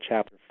the end of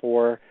chapter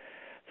 4.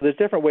 So there's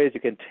different ways you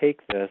can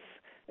take this,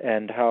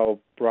 and how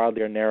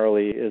broadly or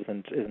narrowly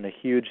isn't a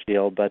huge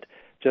deal, but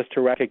just to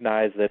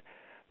recognize that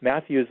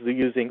Matthew is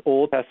using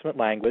Old Testament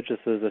language.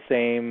 This is the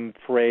same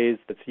phrase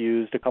that's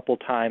used a couple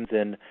times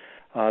in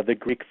the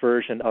Greek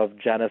version of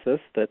Genesis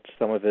that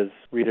some of his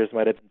readers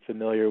might have been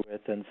familiar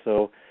with. And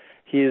so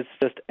he is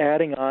just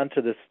adding on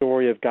to the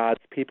story of God's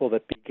people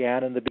that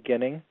began in the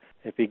beginning.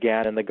 It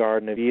began in the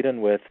Garden of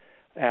Eden with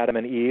Adam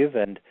and Eve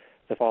and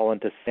the fall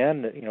into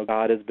sin.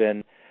 God has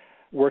been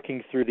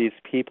working through these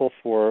people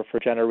for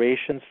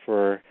generations,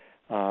 through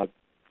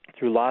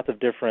lots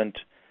of different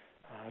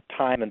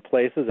time and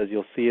places, as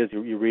you'll see as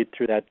you read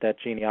through that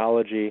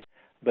genealogy,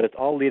 but it's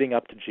all leading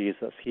up to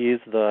Jesus. He's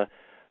the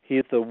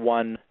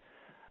one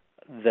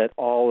that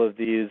all of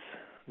these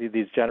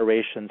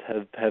generations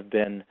have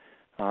been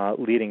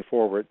leading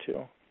forward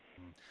to.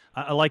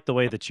 I like the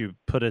way that you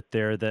put it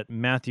there, that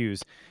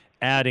Matthew's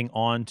adding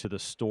on to the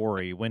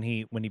story. When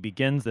he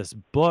begins this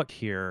book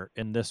here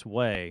in this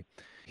way,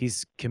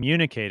 he's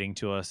communicating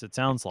to us, it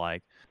sounds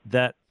like,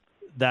 that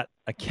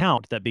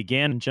account that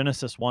began in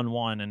Genesis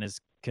 1:1 and is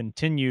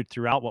continued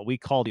throughout what we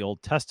call the Old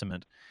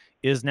Testament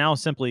is now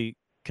simply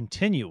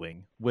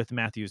continuing with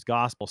Matthew's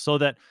gospel, so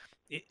that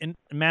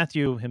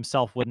Matthew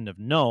himself wouldn't have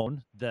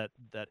known that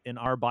in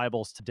our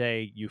Bibles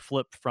today you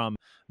flip from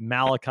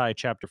Malachi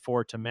chapter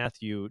 4 to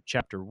Matthew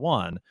chapter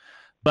 1,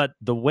 But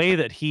the way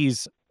that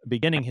he's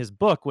beginning his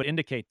book would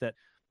indicate that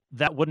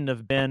that wouldn't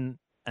have been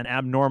an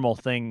abnormal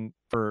thing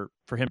for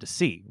him to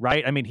see,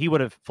 right? I mean, he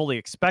would have fully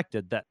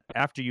expected that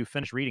after you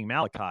finish reading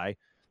Malachi,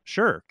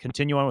 sure,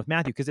 continue on with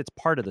Matthew because it's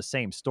part of the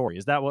same story.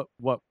 Is that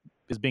what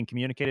is being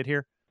communicated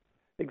here?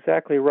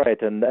 Exactly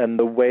right, and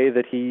the way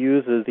that he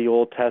uses the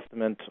Old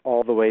Testament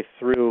all the way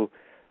through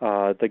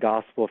the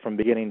gospel from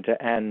beginning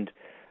to end,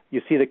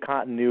 you see the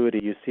continuity,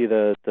 you see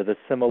the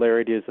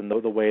similarities, and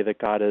the way that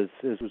God is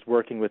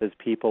working with His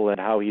people and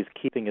how He's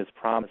keeping His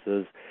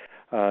promises.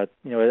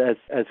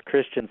 As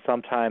Christians,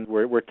 sometimes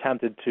we're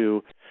tempted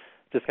to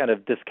just kind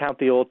of discount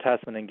the Old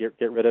Testament and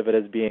get rid of it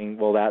as being,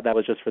 well, that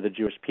was just for the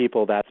Jewish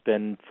people. That's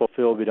been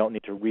fulfilled. We don't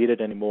need to read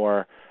it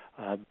anymore.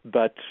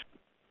 But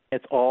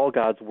it's all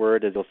God's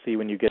word, as you'll see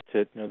when you get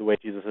to the way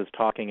Jesus is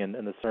talking in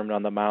the Sermon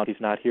on the Mount. He's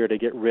not here to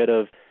get rid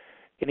of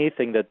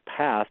anything that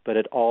passed, but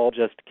it all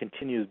just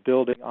continues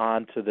building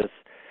on to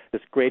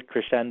this great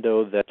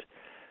crescendo that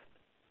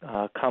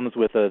comes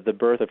with the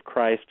birth of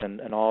Christ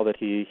and all that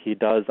he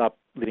does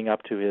leading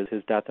up to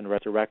his death and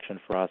resurrection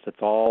for us.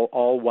 It's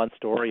all one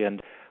story,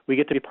 and we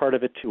get to be part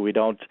of it too. We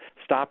don't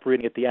stop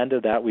reading at the end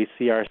of that. We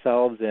see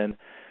ourselves in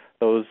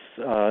those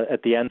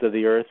at the ends of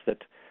the earth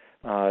that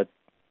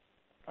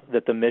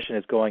the mission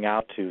is going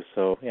out to.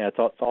 So yeah, it's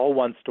all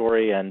one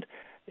story, and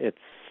it's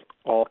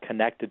all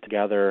connected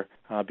together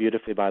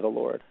beautifully by the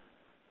Lord.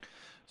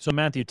 So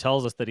Matthew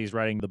tells us that he's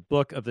writing the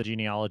book of the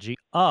genealogy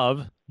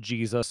of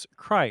Jesus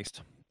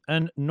Christ.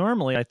 And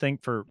normally, I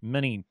think for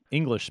many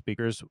English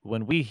speakers,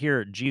 when we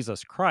hear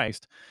Jesus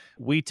Christ,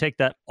 we take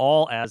that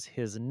all as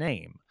his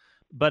name.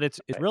 But it's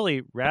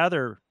really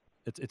rather,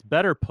 it's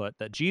better put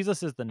that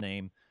Jesus is the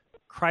name,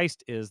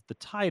 Christ is the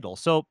title.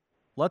 So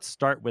let's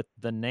start with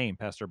the name,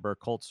 Pastor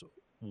Burkholz.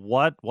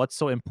 What's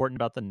so important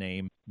about the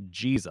name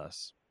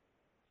Jesus?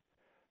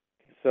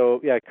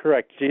 So yeah,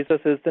 correct. Jesus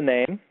is the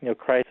name.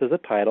 Christ is a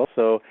title.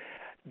 So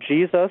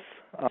Jesus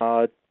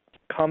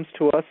comes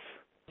to us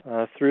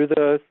through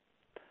the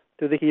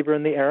Hebrew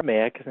and the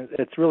Aramaic.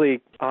 It's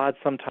really odd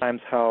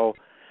sometimes how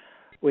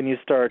when you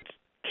start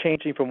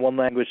changing from one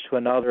language to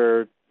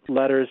another,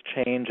 letters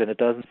change and it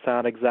doesn't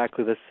sound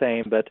exactly the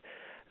same. But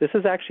this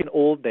is actually an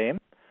old name.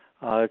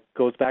 It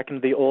goes back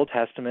into the Old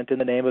Testament in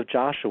the name of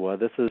Joshua.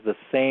 This is the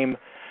same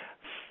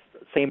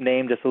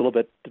name, just a little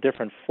bit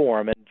different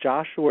form. And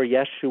Joshua,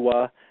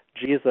 Yeshua,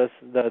 Jesus,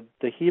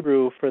 the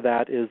Hebrew for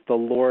that is the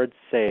Lord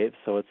saves.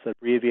 So it's an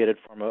abbreviated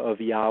form of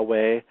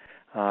Yahweh,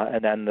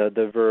 and then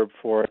the verb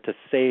for to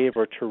save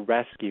or to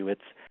rescue.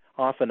 It's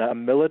often a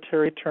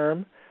military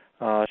term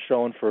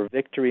shown for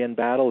victory in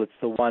battle. It's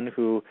the one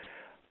who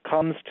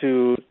comes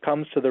to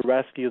the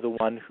rescue, the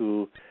one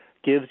who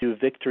gives you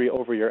victory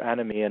over your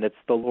enemy, and it's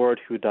the Lord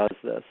who does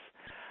this.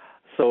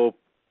 So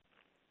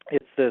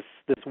it's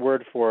this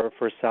word for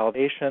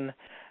salvation,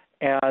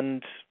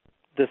 and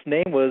this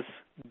name was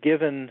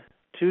given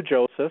to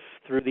Joseph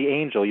through the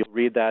angel. You'll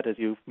read that as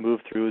you move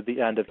through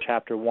the end of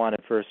chapter 1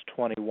 at verse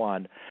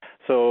 21.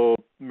 So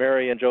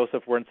Mary and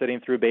Joseph weren't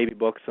sitting through baby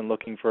books and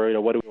looking for,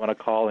 what do we want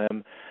to call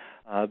him,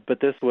 but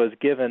this was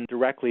given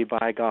directly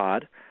by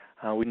God.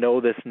 We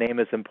know this name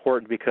is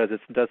important because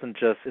it's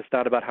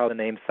not about how the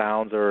name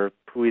sounds or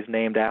who he's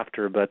named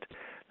after, but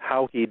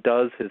how he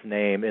does his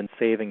name in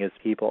saving his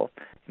people.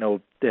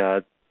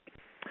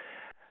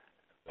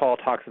 Paul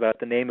talks about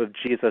the name of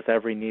Jesus,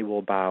 every knee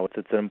will bow.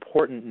 It's an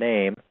important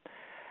name,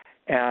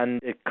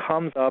 and it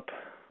comes up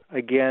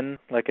again,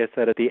 like I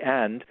said, at the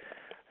end,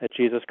 at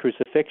Jesus'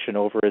 crucifixion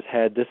over his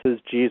head. This is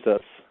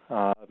Jesus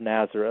of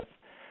Nazareth.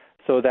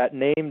 So that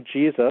name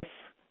Jesus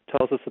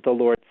tells us that the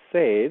Lord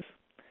saves,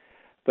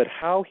 but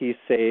how he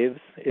saves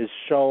is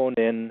shown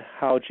in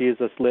how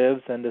Jesus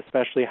lives and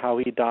especially how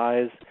he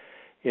dies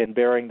in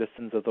bearing the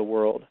sins of the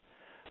world.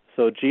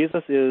 So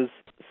Jesus is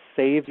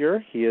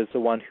Savior. He is the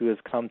one who has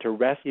come to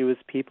rescue his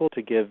people,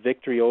 to give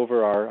victory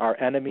over our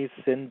enemies,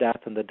 sin,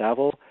 death, and the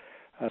devil.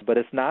 But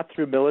it's not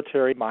through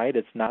military might.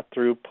 It's not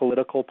through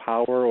political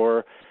power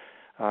or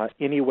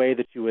any way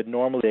that you would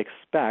normally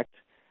expect,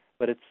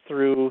 but it's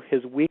through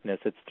his weakness.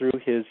 It's through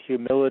his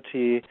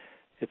humility.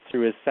 It's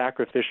through his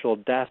sacrificial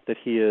death that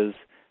he is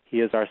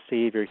our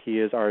Savior. He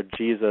is our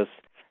Jesus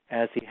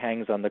as he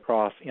hangs on the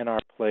cross in our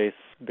place,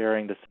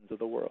 bearing the sins of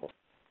the world.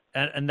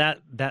 And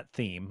that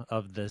theme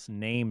of this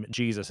name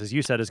Jesus, as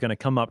you said, is going to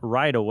come up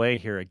right away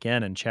here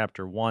again in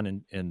chapter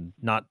 1 in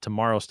not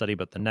tomorrow's study,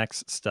 but the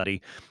next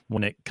study,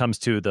 when it comes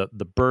to the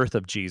birth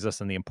of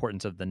Jesus and the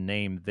importance of the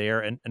name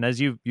there. And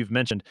as you've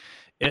mentioned,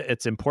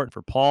 it's important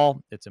for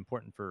Paul. It's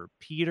important for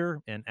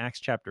Peter in Acts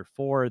chapter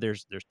 4.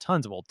 There's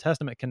tons of Old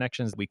Testament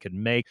connections we could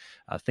make,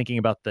 thinking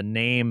about the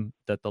name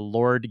that the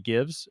Lord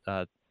gives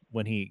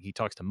when he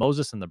talks to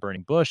Moses in the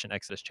burning bush in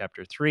Exodus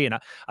chapter 3. And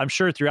I'm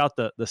sure throughout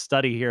the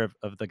study here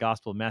of the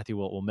Gospel of Matthew,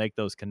 we'll make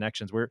those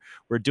connections.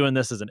 We're doing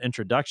this as an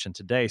introduction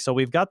today. So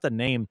we've got the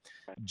name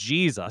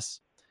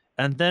Jesus.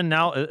 And then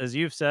now, as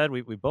you've said,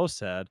 we both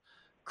said,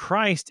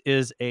 Christ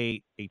is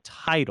a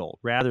title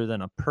rather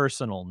than a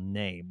personal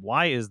name.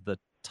 Why is the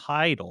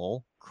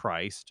title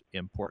Christ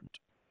important?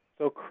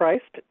 So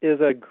Christ is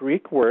a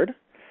Greek word,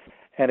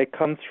 and it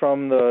comes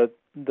from the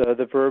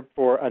verb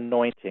for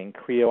anointing,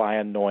 kreo, I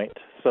anoint.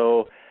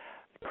 So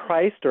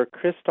Christ or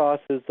Christos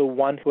is the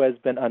one who has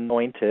been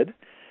anointed.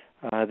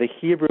 The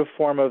Hebrew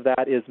form of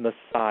that is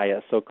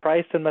Messiah. So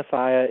Christ and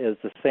Messiah is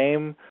the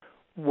same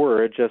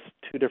word, just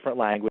two different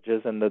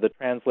languages, and the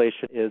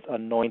translation is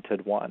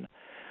anointed one.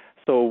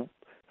 So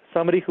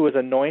somebody who is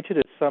anointed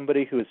is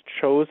somebody who is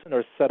chosen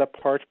or set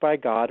apart by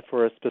God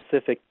for a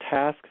specific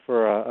task,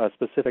 for a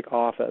specific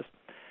office.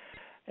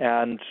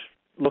 And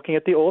looking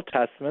at the Old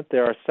Testament,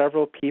 there are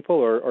several people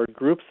or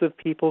groups of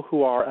people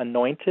who are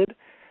anointed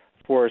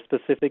for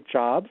specific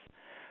jobs.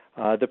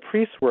 The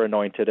priests were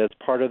anointed as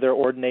part of their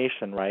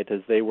ordination, right,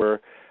 as they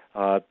were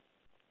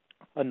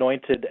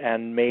anointed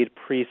and made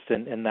priests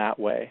in that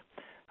way.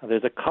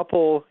 There's a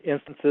couple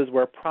instances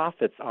where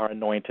prophets are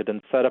anointed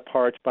and set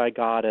apart by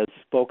God as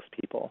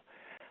spokespeople.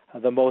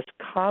 The most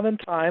common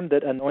time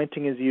that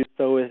anointing is used,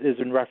 though, is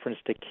in reference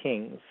to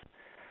kings.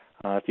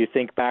 If you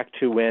think back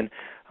to when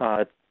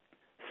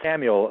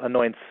Samuel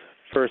anoints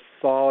first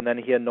Saul, and then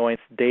he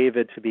anoints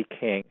David to be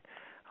king.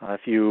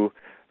 If you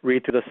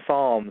read through the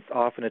Psalms,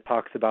 often it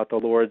talks about the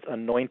Lord's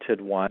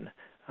anointed one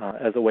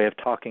as a way of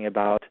talking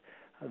about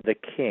the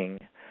king.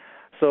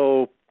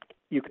 So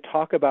you could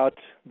talk about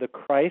the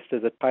Christ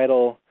as a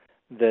title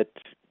that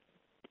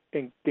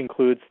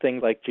includes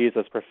things like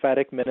Jesus'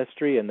 prophetic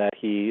ministry and that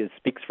he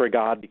speaks for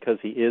God because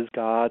he is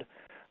God.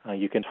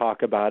 You can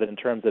talk about it in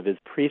terms of his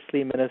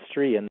priestly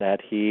ministry and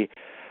that he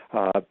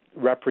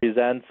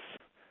represents,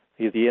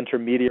 he's the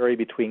intermediary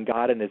between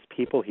God and his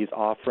people. He's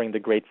offering the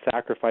great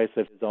sacrifice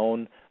of his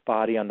own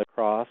body on the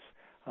cross.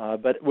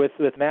 But with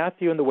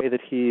Matthew and the way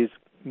that he's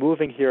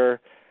moving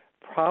here,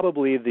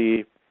 probably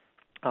the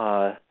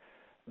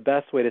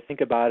best way to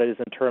think about it is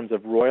in terms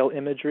of royal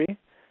imagery.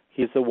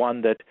 He's the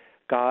one that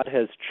God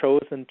has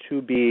chosen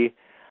to be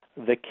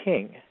the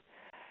king.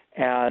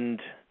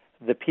 And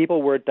the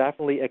people were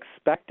definitely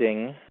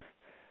expecting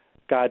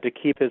God to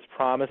keep his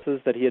promises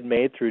that he had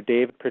made through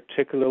David,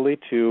 particularly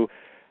to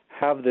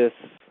have this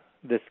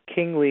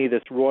kingly,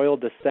 this royal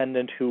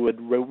descendant who would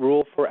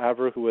rule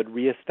forever, who would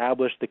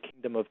reestablish the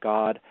kingdom of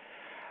God.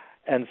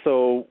 And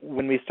so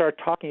when we start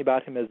talking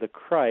about him as the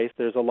Christ,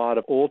 there's a lot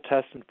of Old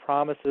Testament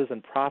promises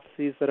and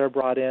prophecies that are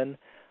brought in.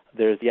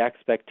 There's the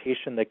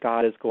expectation that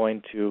God is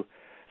going to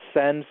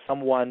send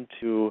someone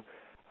to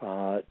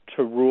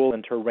rule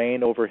and to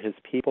reign over his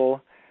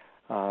people.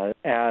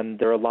 And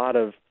there are a lot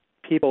of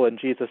people in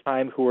Jesus'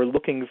 time who are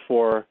looking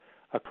for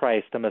a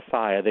Christ, a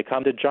Messiah. They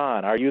come to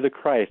John, are you the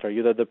Christ? Are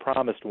you the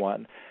promised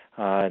one?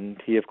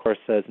 And he, of course,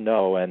 says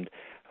no. And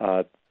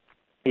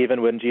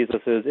even when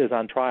Jesus is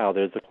on trial,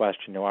 there's the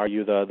question, are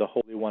you the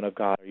Holy One of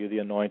God? Are you the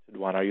Anointed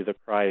One? Are you the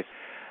Christ?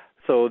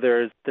 So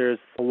there's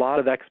a lot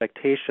of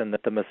expectation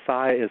that the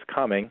Messiah is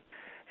coming.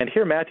 And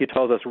here Matthew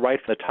tells us right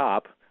from the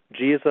top,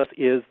 Jesus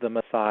is the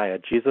Messiah.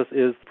 Jesus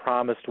is the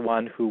promised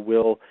one who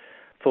will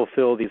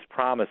fulfill these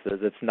promises.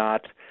 It's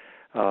not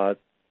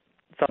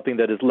something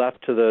that is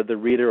left to the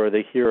reader or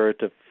the hearer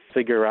to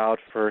figure out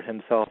for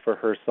himself or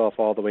herself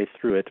all the way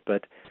through it.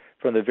 But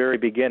from the very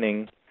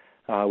beginning,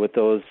 with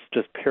those,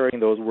 just pairing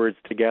those words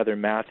together,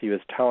 Matthew is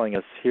telling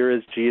us, here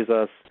is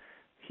Jesus.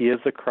 He is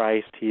the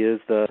Christ. He is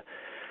the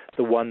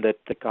one that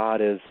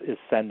God is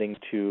sending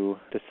to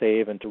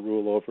save and to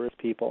rule over his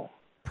people.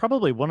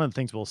 Probably one of the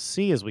things we'll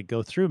see as we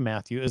go through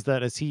Matthew is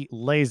that as he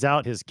lays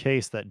out his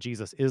case that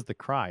Jesus is the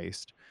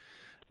Christ,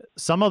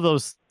 some of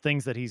those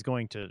things that he's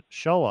going to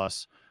show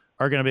us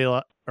are going to be,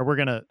 or we're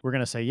going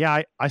to say,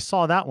 yeah, I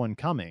saw that one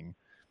coming.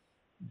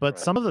 But Right.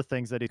 some of the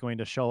things that he's going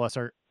to show us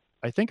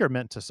I think are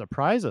meant to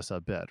surprise us a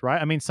bit,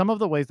 right? I mean, some of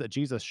the ways that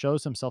Jesus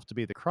shows himself to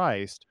be the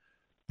Christ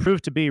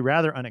proved to be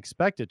rather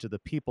unexpected to the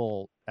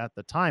people at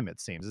the time, it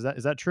seems.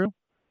 Is that true?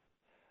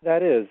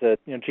 That is, that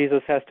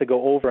Jesus has to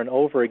go over and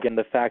over again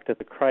the fact that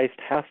the Christ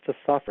has to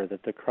suffer,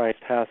 that the Christ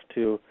has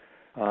to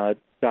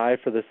die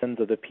for the sins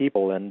of the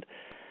people. And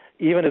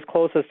even his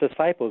closest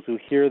disciples who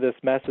hear this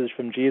message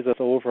from Jesus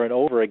over and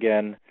over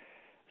again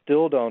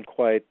still don't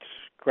quite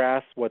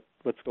grasp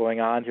what's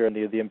going on here and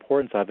the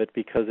importance of it,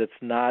 because it's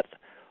not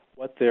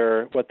what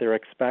they're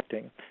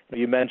expecting.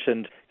 You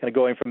mentioned kind of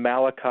going from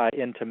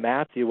Malachi into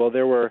Matthew. Well,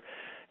 there were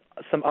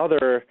some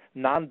other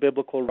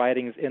non-biblical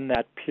writings in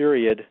that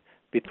period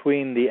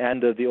between the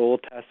end of the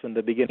Old Testament and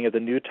the beginning of the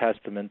New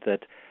Testament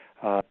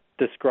that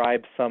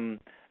describe some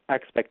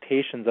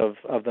expectations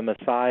of the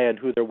Messiah and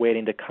who they're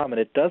waiting to come. And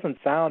it doesn't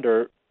sound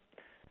or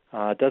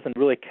doesn't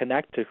really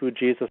connect to who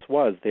Jesus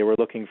was. They were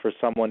looking for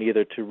someone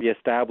either to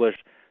reestablish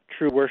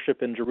true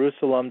worship in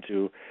Jerusalem,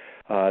 to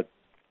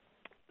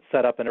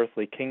set up an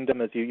earthly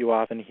kingdom, as you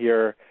often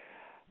hear.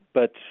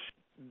 But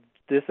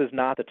this is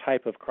not the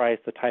type of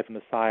Christ, the type of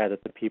Messiah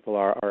that the people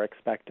are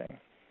expecting.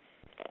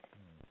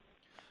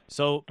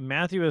 So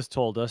Matthew has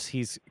told us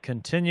he's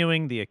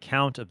continuing the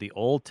account of the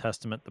Old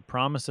Testament, the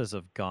promises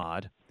of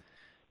God,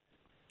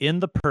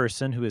 in the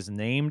person who is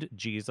named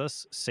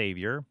Jesus,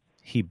 Savior.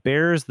 He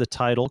bears the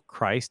title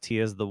Christ. He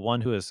is the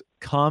one who has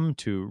come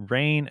to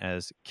reign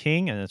as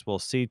king, and as we'll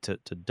see, to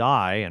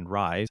die and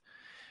rise.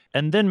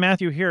 And then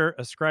Matthew here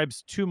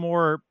ascribes two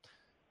more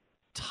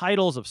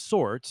titles of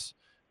sorts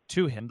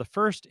to him. The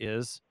first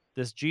is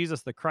this: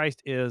 Jesus the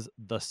Christ is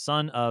the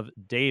son of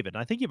David.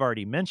 And I think you've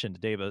already mentioned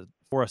David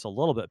for us a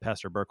little bit,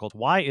 Pastor Burkholz.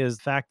 Why is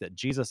the fact that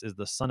Jesus is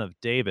the son of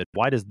David,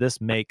 why does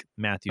this make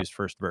Matthew's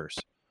first verse?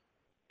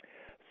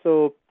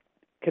 So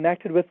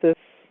connected with this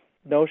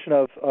notion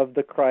of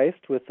the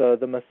Christ, with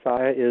the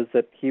Messiah, is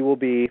that he will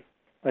be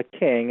a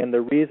king, and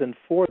the reason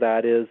for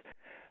that is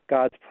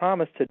God's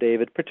promise to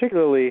David,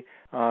 particularly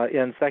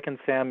in 2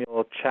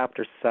 Samuel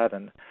chapter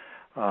 7,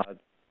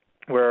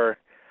 where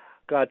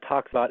God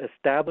talks about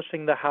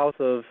establishing the house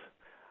of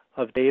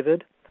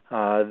David,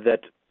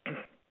 that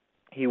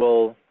he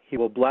will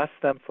bless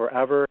them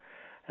forever,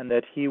 and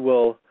that he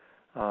will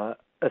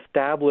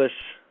establish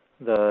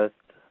the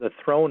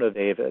throne of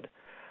David.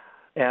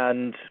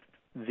 And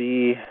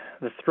the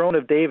throne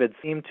of David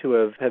seemed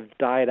to have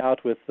died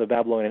out with the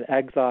Babylonian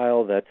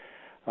exile, that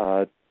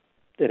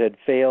it had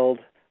failed,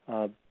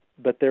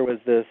 but there was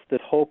this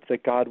hope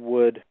that God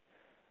would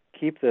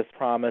keep this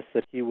promise,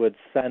 that he would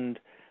send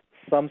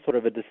some sort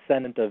of a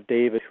descendant of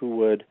David who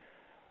would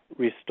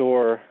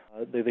restore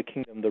the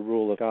kingdom, the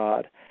rule of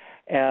God.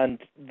 And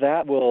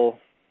that will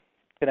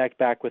connect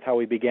back with how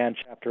we began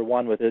chapter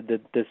 1 with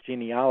this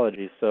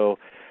genealogy. So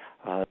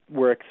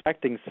we're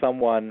expecting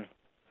someone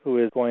who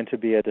is going to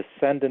be a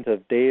descendant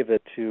of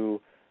David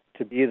to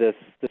be this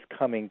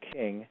coming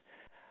king.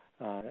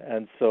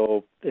 And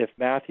so if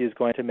Matthew is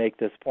going to make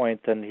this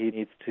point, then he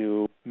needs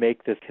to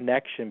make this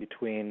connection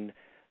between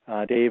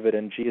David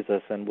and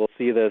Jesus. And we'll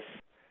see this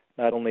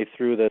not only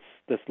through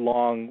this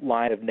long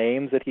line of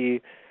names that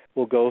he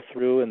will go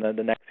through in the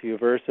next few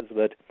verses,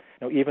 but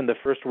even the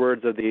first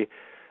words of the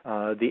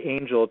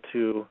angel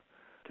to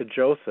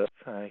Joseph.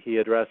 He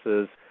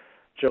addresses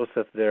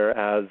Joseph there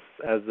as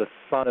the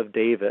son of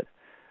David.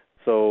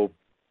 So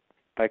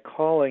by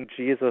calling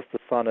Jesus the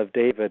son of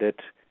David,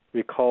 it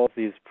recalls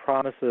these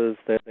promises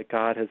that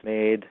God has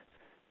made,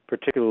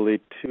 particularly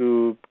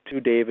to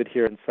David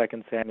here in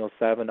 2 Samuel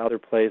 7, other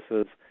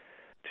places,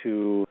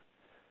 to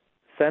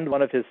send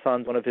one of his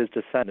sons, one of his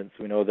descendants.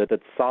 We know that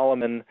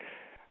Solomon,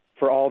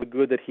 for all the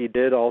good that he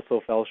did,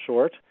 also fell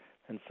short,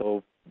 and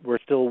so we're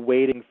still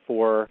waiting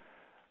for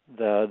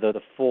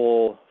the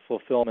full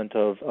fulfillment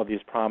of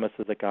these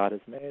promises that God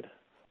has made.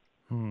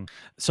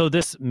 So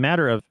this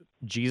matter of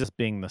Jesus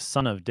being the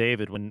son of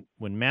David, when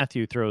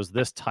Matthew throws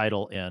this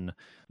title in,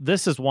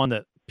 this is one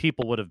that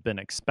people would have been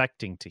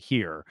expecting to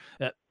hear.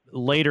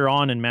 Later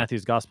on in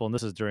Matthew's gospel, and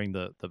this is during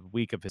the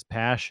week of his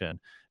passion,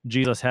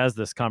 Jesus has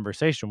this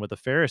conversation with the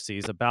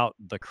Pharisees about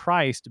the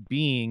Christ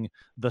being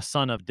the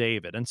son of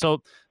David. And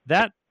so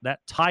that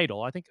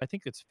title, I think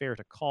it's fair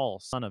to call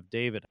son of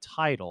David a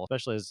title,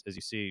 especially as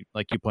you see,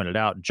 like you pointed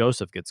out,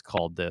 Joseph gets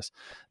called this.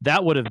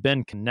 That would have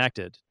been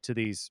connected to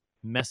these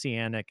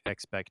messianic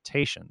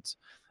expectations.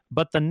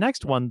 But the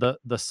next one,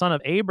 the son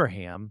of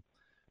Abraham,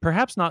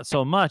 perhaps not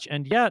so much,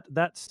 and yet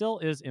that still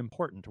is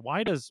important.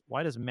 Why does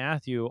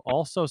Matthew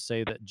also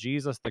say that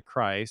Jesus the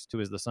Christ, who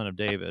is the son of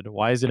David,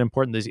 why is it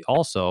important that he's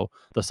also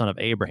the son of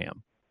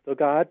Abraham? So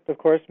God, of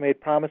course, made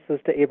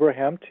promises to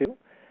Abraham too.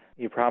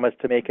 He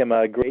promised to make him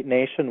a great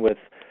nation with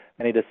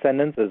many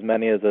descendants, as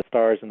many as the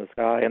stars in the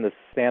sky and the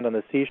sand on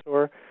the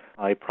seashore.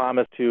 He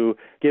promised to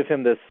give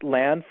him this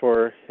land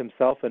for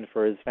himself and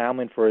for his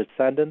family and for his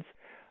descendants.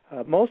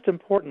 Most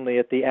importantly,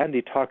 at the end,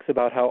 he talks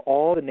about how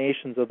all the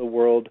nations of the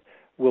world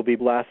will be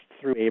blessed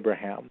through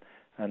Abraham.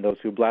 And those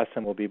who bless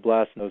him will be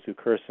blessed, and those who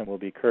curse him will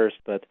be cursed.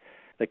 But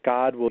that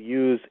God will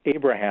use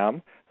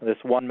Abraham, this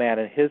one man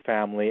and his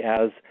family,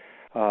 as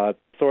a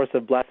source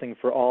of blessing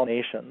for all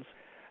nations.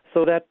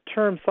 So that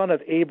term, son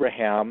of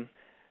Abraham,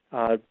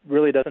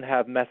 really doesn't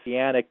have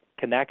messianic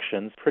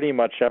connections. Pretty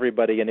much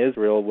everybody in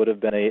Israel would have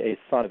been a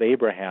son of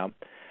Abraham.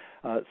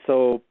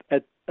 So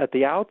at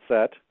the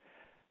outset,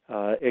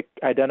 it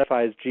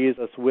identifies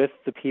Jesus with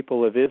the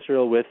people of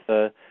Israel, with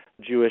the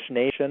Jewish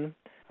nation,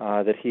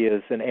 that he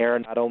is an heir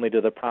not only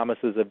to the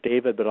promises of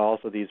David, but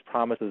also these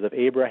promises of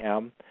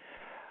Abraham.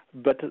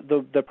 But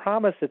the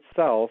promise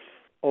itself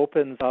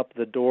opens up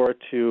the door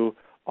to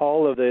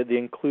all of the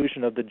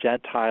inclusion of the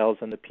Gentiles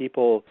and the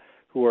people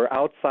who are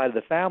outside of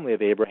the family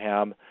of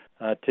Abraham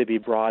to be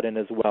brought in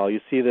as well. You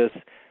see this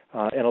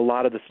in a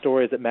lot of the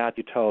stories that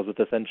Matthew tells, with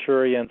the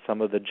centurion,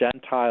 some of the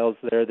Gentiles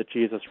there that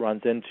Jesus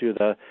runs into,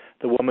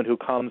 the woman who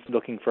comes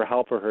looking for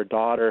help for her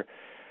daughter.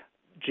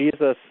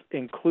 Jesus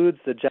includes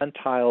the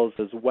Gentiles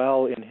as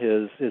well in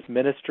his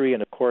ministry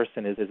and, of course,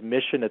 in his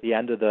mission at the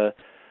end of the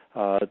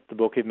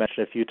book we've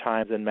mentioned a few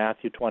times in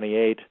Matthew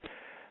 28.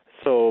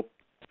 So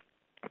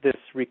this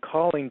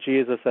recalling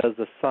Jesus as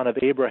the son of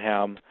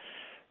Abraham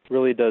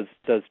really does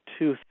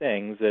two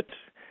things. It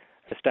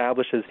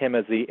establishes him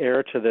as the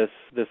heir to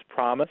this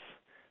promise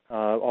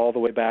all the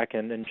way back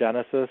in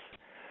Genesis,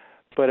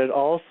 but it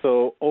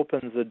also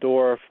opens the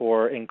door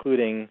for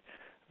including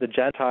the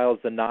Gentiles,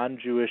 the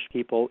non-Jewish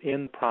people,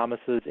 in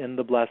promises, in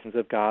the blessings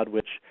of God,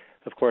 which,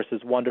 of course,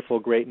 is wonderful,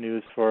 great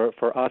news for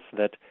us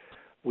that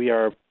we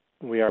are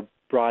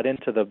brought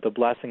into the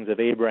blessings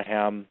of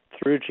Abraham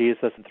through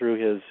Jesus and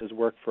through his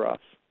work for us.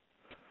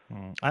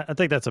 I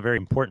think that's a very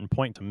important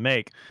point to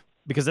make.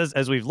 Because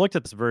as we've looked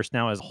at this verse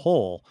now as a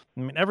whole,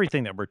 I mean,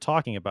 everything that we're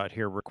talking about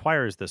here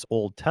requires this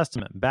Old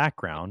Testament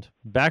background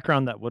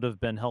that would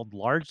have been held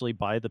largely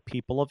by the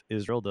people of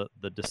Israel,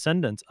 the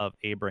descendants of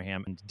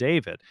Abraham and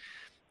David.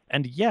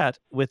 And yet,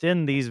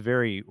 within these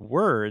very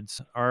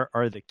words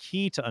are the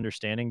key to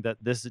understanding that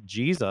this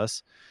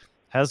Jesus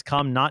has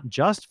come not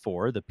just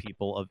for the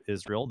people of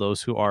Israel,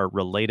 those who are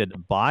related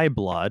by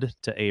blood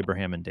to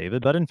Abraham and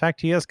David, but in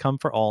fact, he has come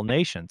for all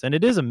nations. And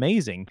it is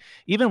amazing,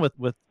 even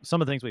with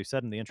some of the things we've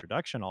said in the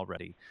introduction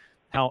already,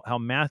 how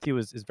Matthew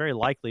is very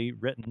likely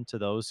written to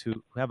those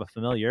who have a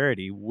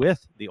familiarity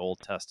with the Old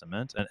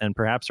Testament and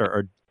perhaps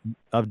are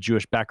of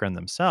Jewish background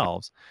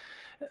themselves.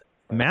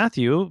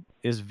 Matthew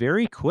is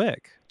very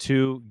quick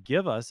to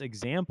give us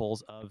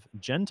examples of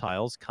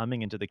Gentiles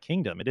coming into the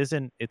kingdom.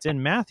 It's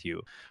in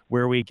Matthew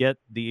where we get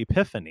the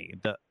Epiphany,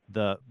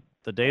 the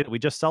day that we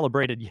just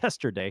celebrated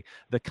yesterday,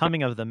 the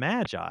coming of the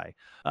Magi.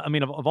 I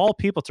mean, of all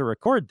people to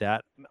record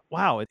that,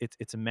 wow,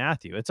 it's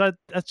Matthew.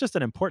 That's just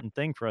an important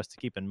thing for us to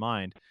keep in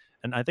mind.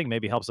 And I think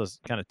maybe helps us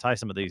kind of tie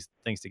some of these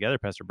things together,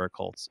 Pastor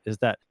Burkholz, is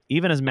that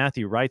even as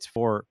Matthew writes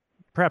for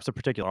perhaps a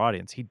particular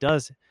audience, he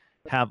does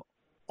have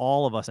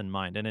all of us in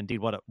mind, and indeed,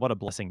 what a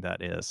blessing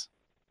that is.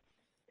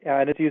 Yeah,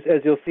 and as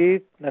you'll see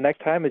the next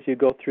time as you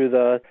go through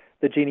the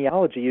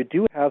genealogy, you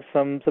do have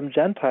some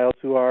Gentiles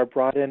who are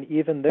brought in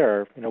even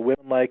there.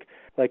 Women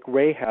like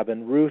Rahab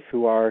and Ruth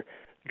who are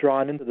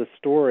drawn into the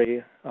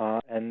story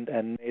and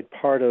made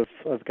part of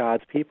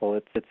God's people.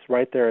 It's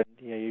right there.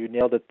 You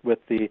nailed it with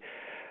the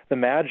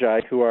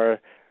Magi who are.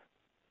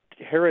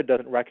 Herod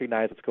doesn't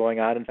recognize what's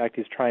going on. In fact,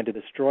 he's trying to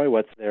destroy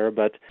what's there,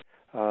 but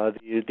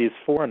these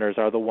foreigners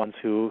are the ones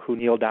who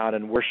kneel down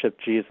and worship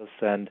Jesus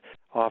and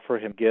offer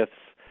him gifts.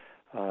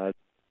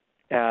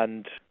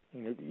 And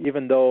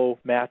even though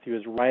Matthew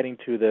is writing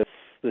to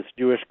this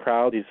Jewish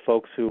crowd, these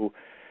folks who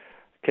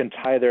can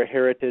tie their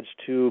heritage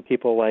to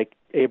people like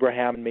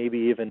Abraham and maybe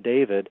even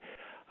David,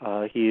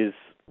 he's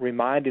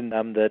reminding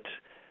them that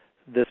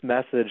this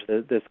message,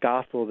 this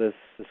gospel, this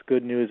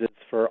good news is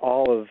for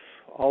all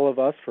of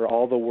us, for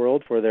all the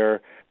world, for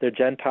their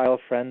Gentile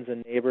friends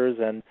and neighbors,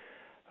 and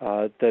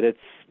that it's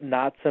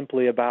not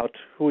simply about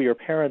who your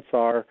parents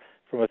are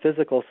from a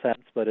physical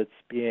sense, but it's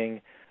being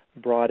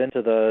brought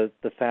into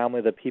the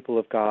family, the people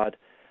of God,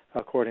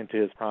 according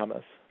to his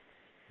promise.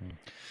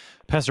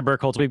 Pastor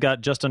Burkholz, we've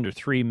got just under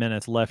 3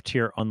 minutes left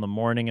here on the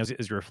morning. As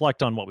you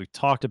reflect on what we've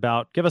talked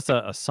about, give us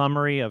a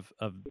summary of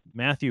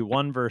Matthew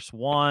 1, verse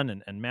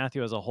 1, and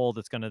Matthew as a whole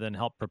that's going to then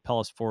help propel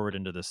us forward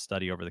into this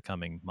study over the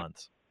coming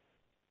months.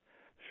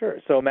 Sure.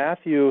 So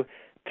Matthew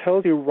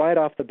tells you right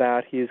off the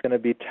bat, he's going to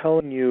be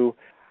telling you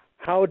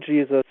how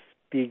Jesus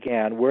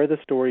began, where the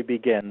story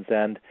begins,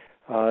 and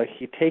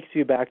he takes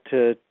you back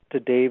to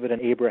David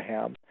and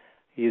Abraham.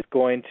 He's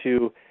going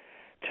to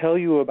tell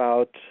you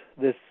about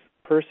this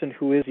person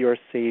who is your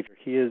Savior.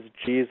 He is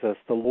Jesus.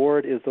 The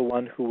Lord is the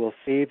one who will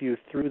save you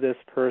through this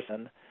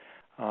person,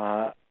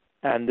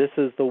 and this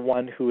is the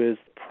one who is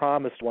the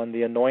promised one,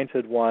 the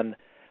anointed one,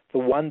 the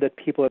one that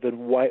people have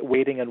been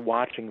waiting and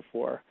watching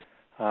for.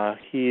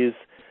 He's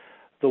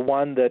the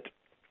one that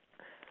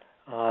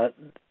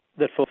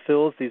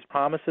fulfills these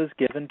promises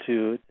given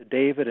to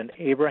David and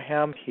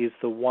Abraham. He's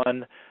the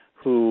one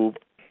who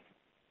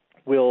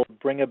will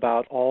bring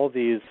about all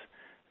these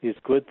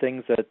good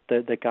things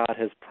that God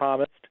has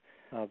promised.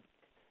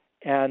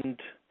 And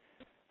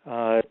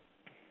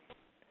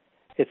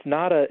it's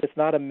not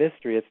a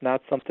mystery. It's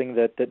not something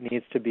that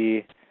needs to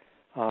be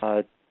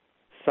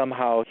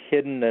somehow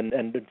hidden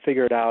and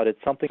figured out.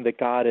 It's something that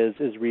God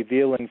is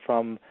revealing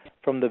from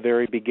the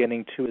very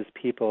beginning to his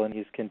people, and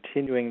he's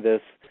continuing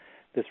this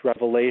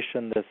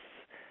revelation,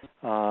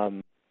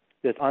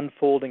 this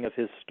unfolding of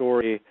his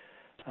story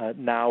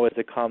now as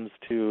it comes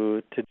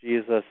to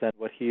Jesus and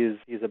what he's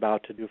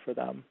about to do for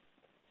them.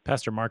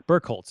 Pastor Mark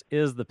Burkholz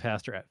is the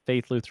pastor at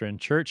Faith Lutheran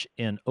Church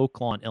in Oak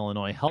Lawn,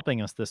 Illinois,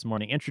 helping us this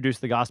morning introduce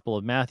the Gospel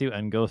of Matthew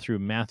and go through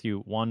Matthew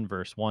 1,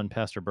 verse 1.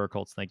 Pastor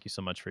Burkholz, thank you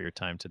so much for your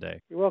time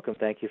today. You're welcome.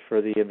 Thank you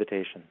for the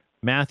invitation.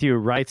 Matthew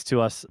writes to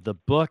us the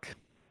book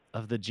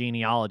of the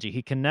genealogy.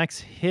 He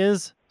connects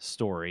his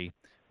story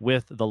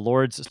with the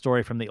Lord's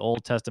story from the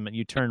Old Testament.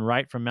 You turn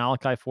right from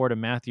Malachi 4 to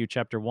Matthew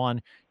chapter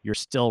 1, you're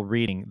still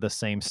reading the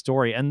same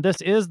story. And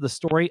this is the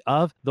story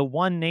of the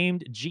one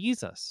named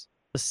Jesus,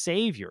 the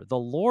Savior. The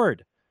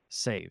Lord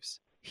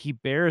saves. He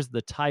bears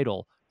the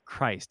title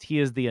Christ. He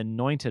is the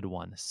anointed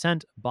one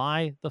sent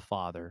by the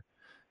Father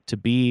to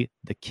be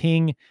the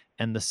King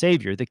and the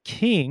Savior. The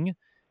King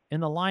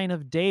in the line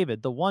of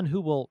David, the one who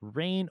will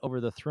reign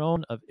over the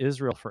throne of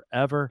Israel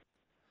forever.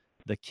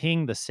 The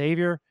King, the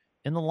Savior,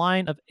 in the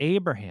line of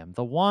Abraham,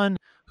 the one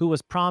who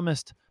was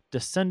promised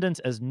descendants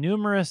as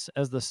numerous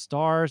as the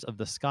stars of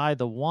the sky,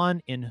 the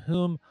one in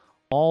whom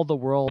all the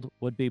world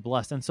would be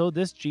blessed. And so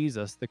this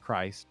Jesus, the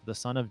Christ, the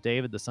son of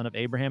David, the son of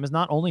Abraham, is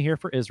not only here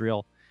for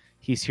Israel,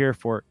 he's here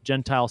for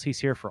Gentiles, he's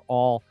here for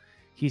all,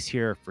 he's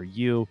here for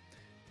you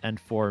and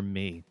for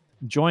me.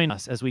 Join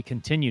us as we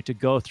continue to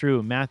go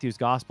through Matthew's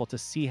gospel to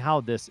see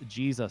how this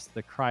Jesus,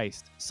 the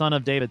Christ, son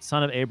of David,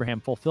 son of Abraham,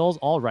 fulfills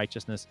all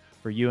righteousness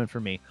for you and for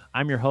me.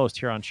 I'm your host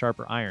here on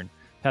Sharper Iron,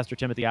 Pastor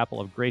Timothy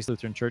Apple of Grace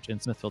Lutheran Church in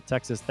Smithfield,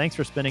 Texas. Thanks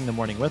for spending the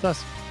morning with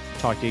us.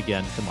 Talk to you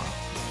again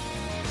tomorrow.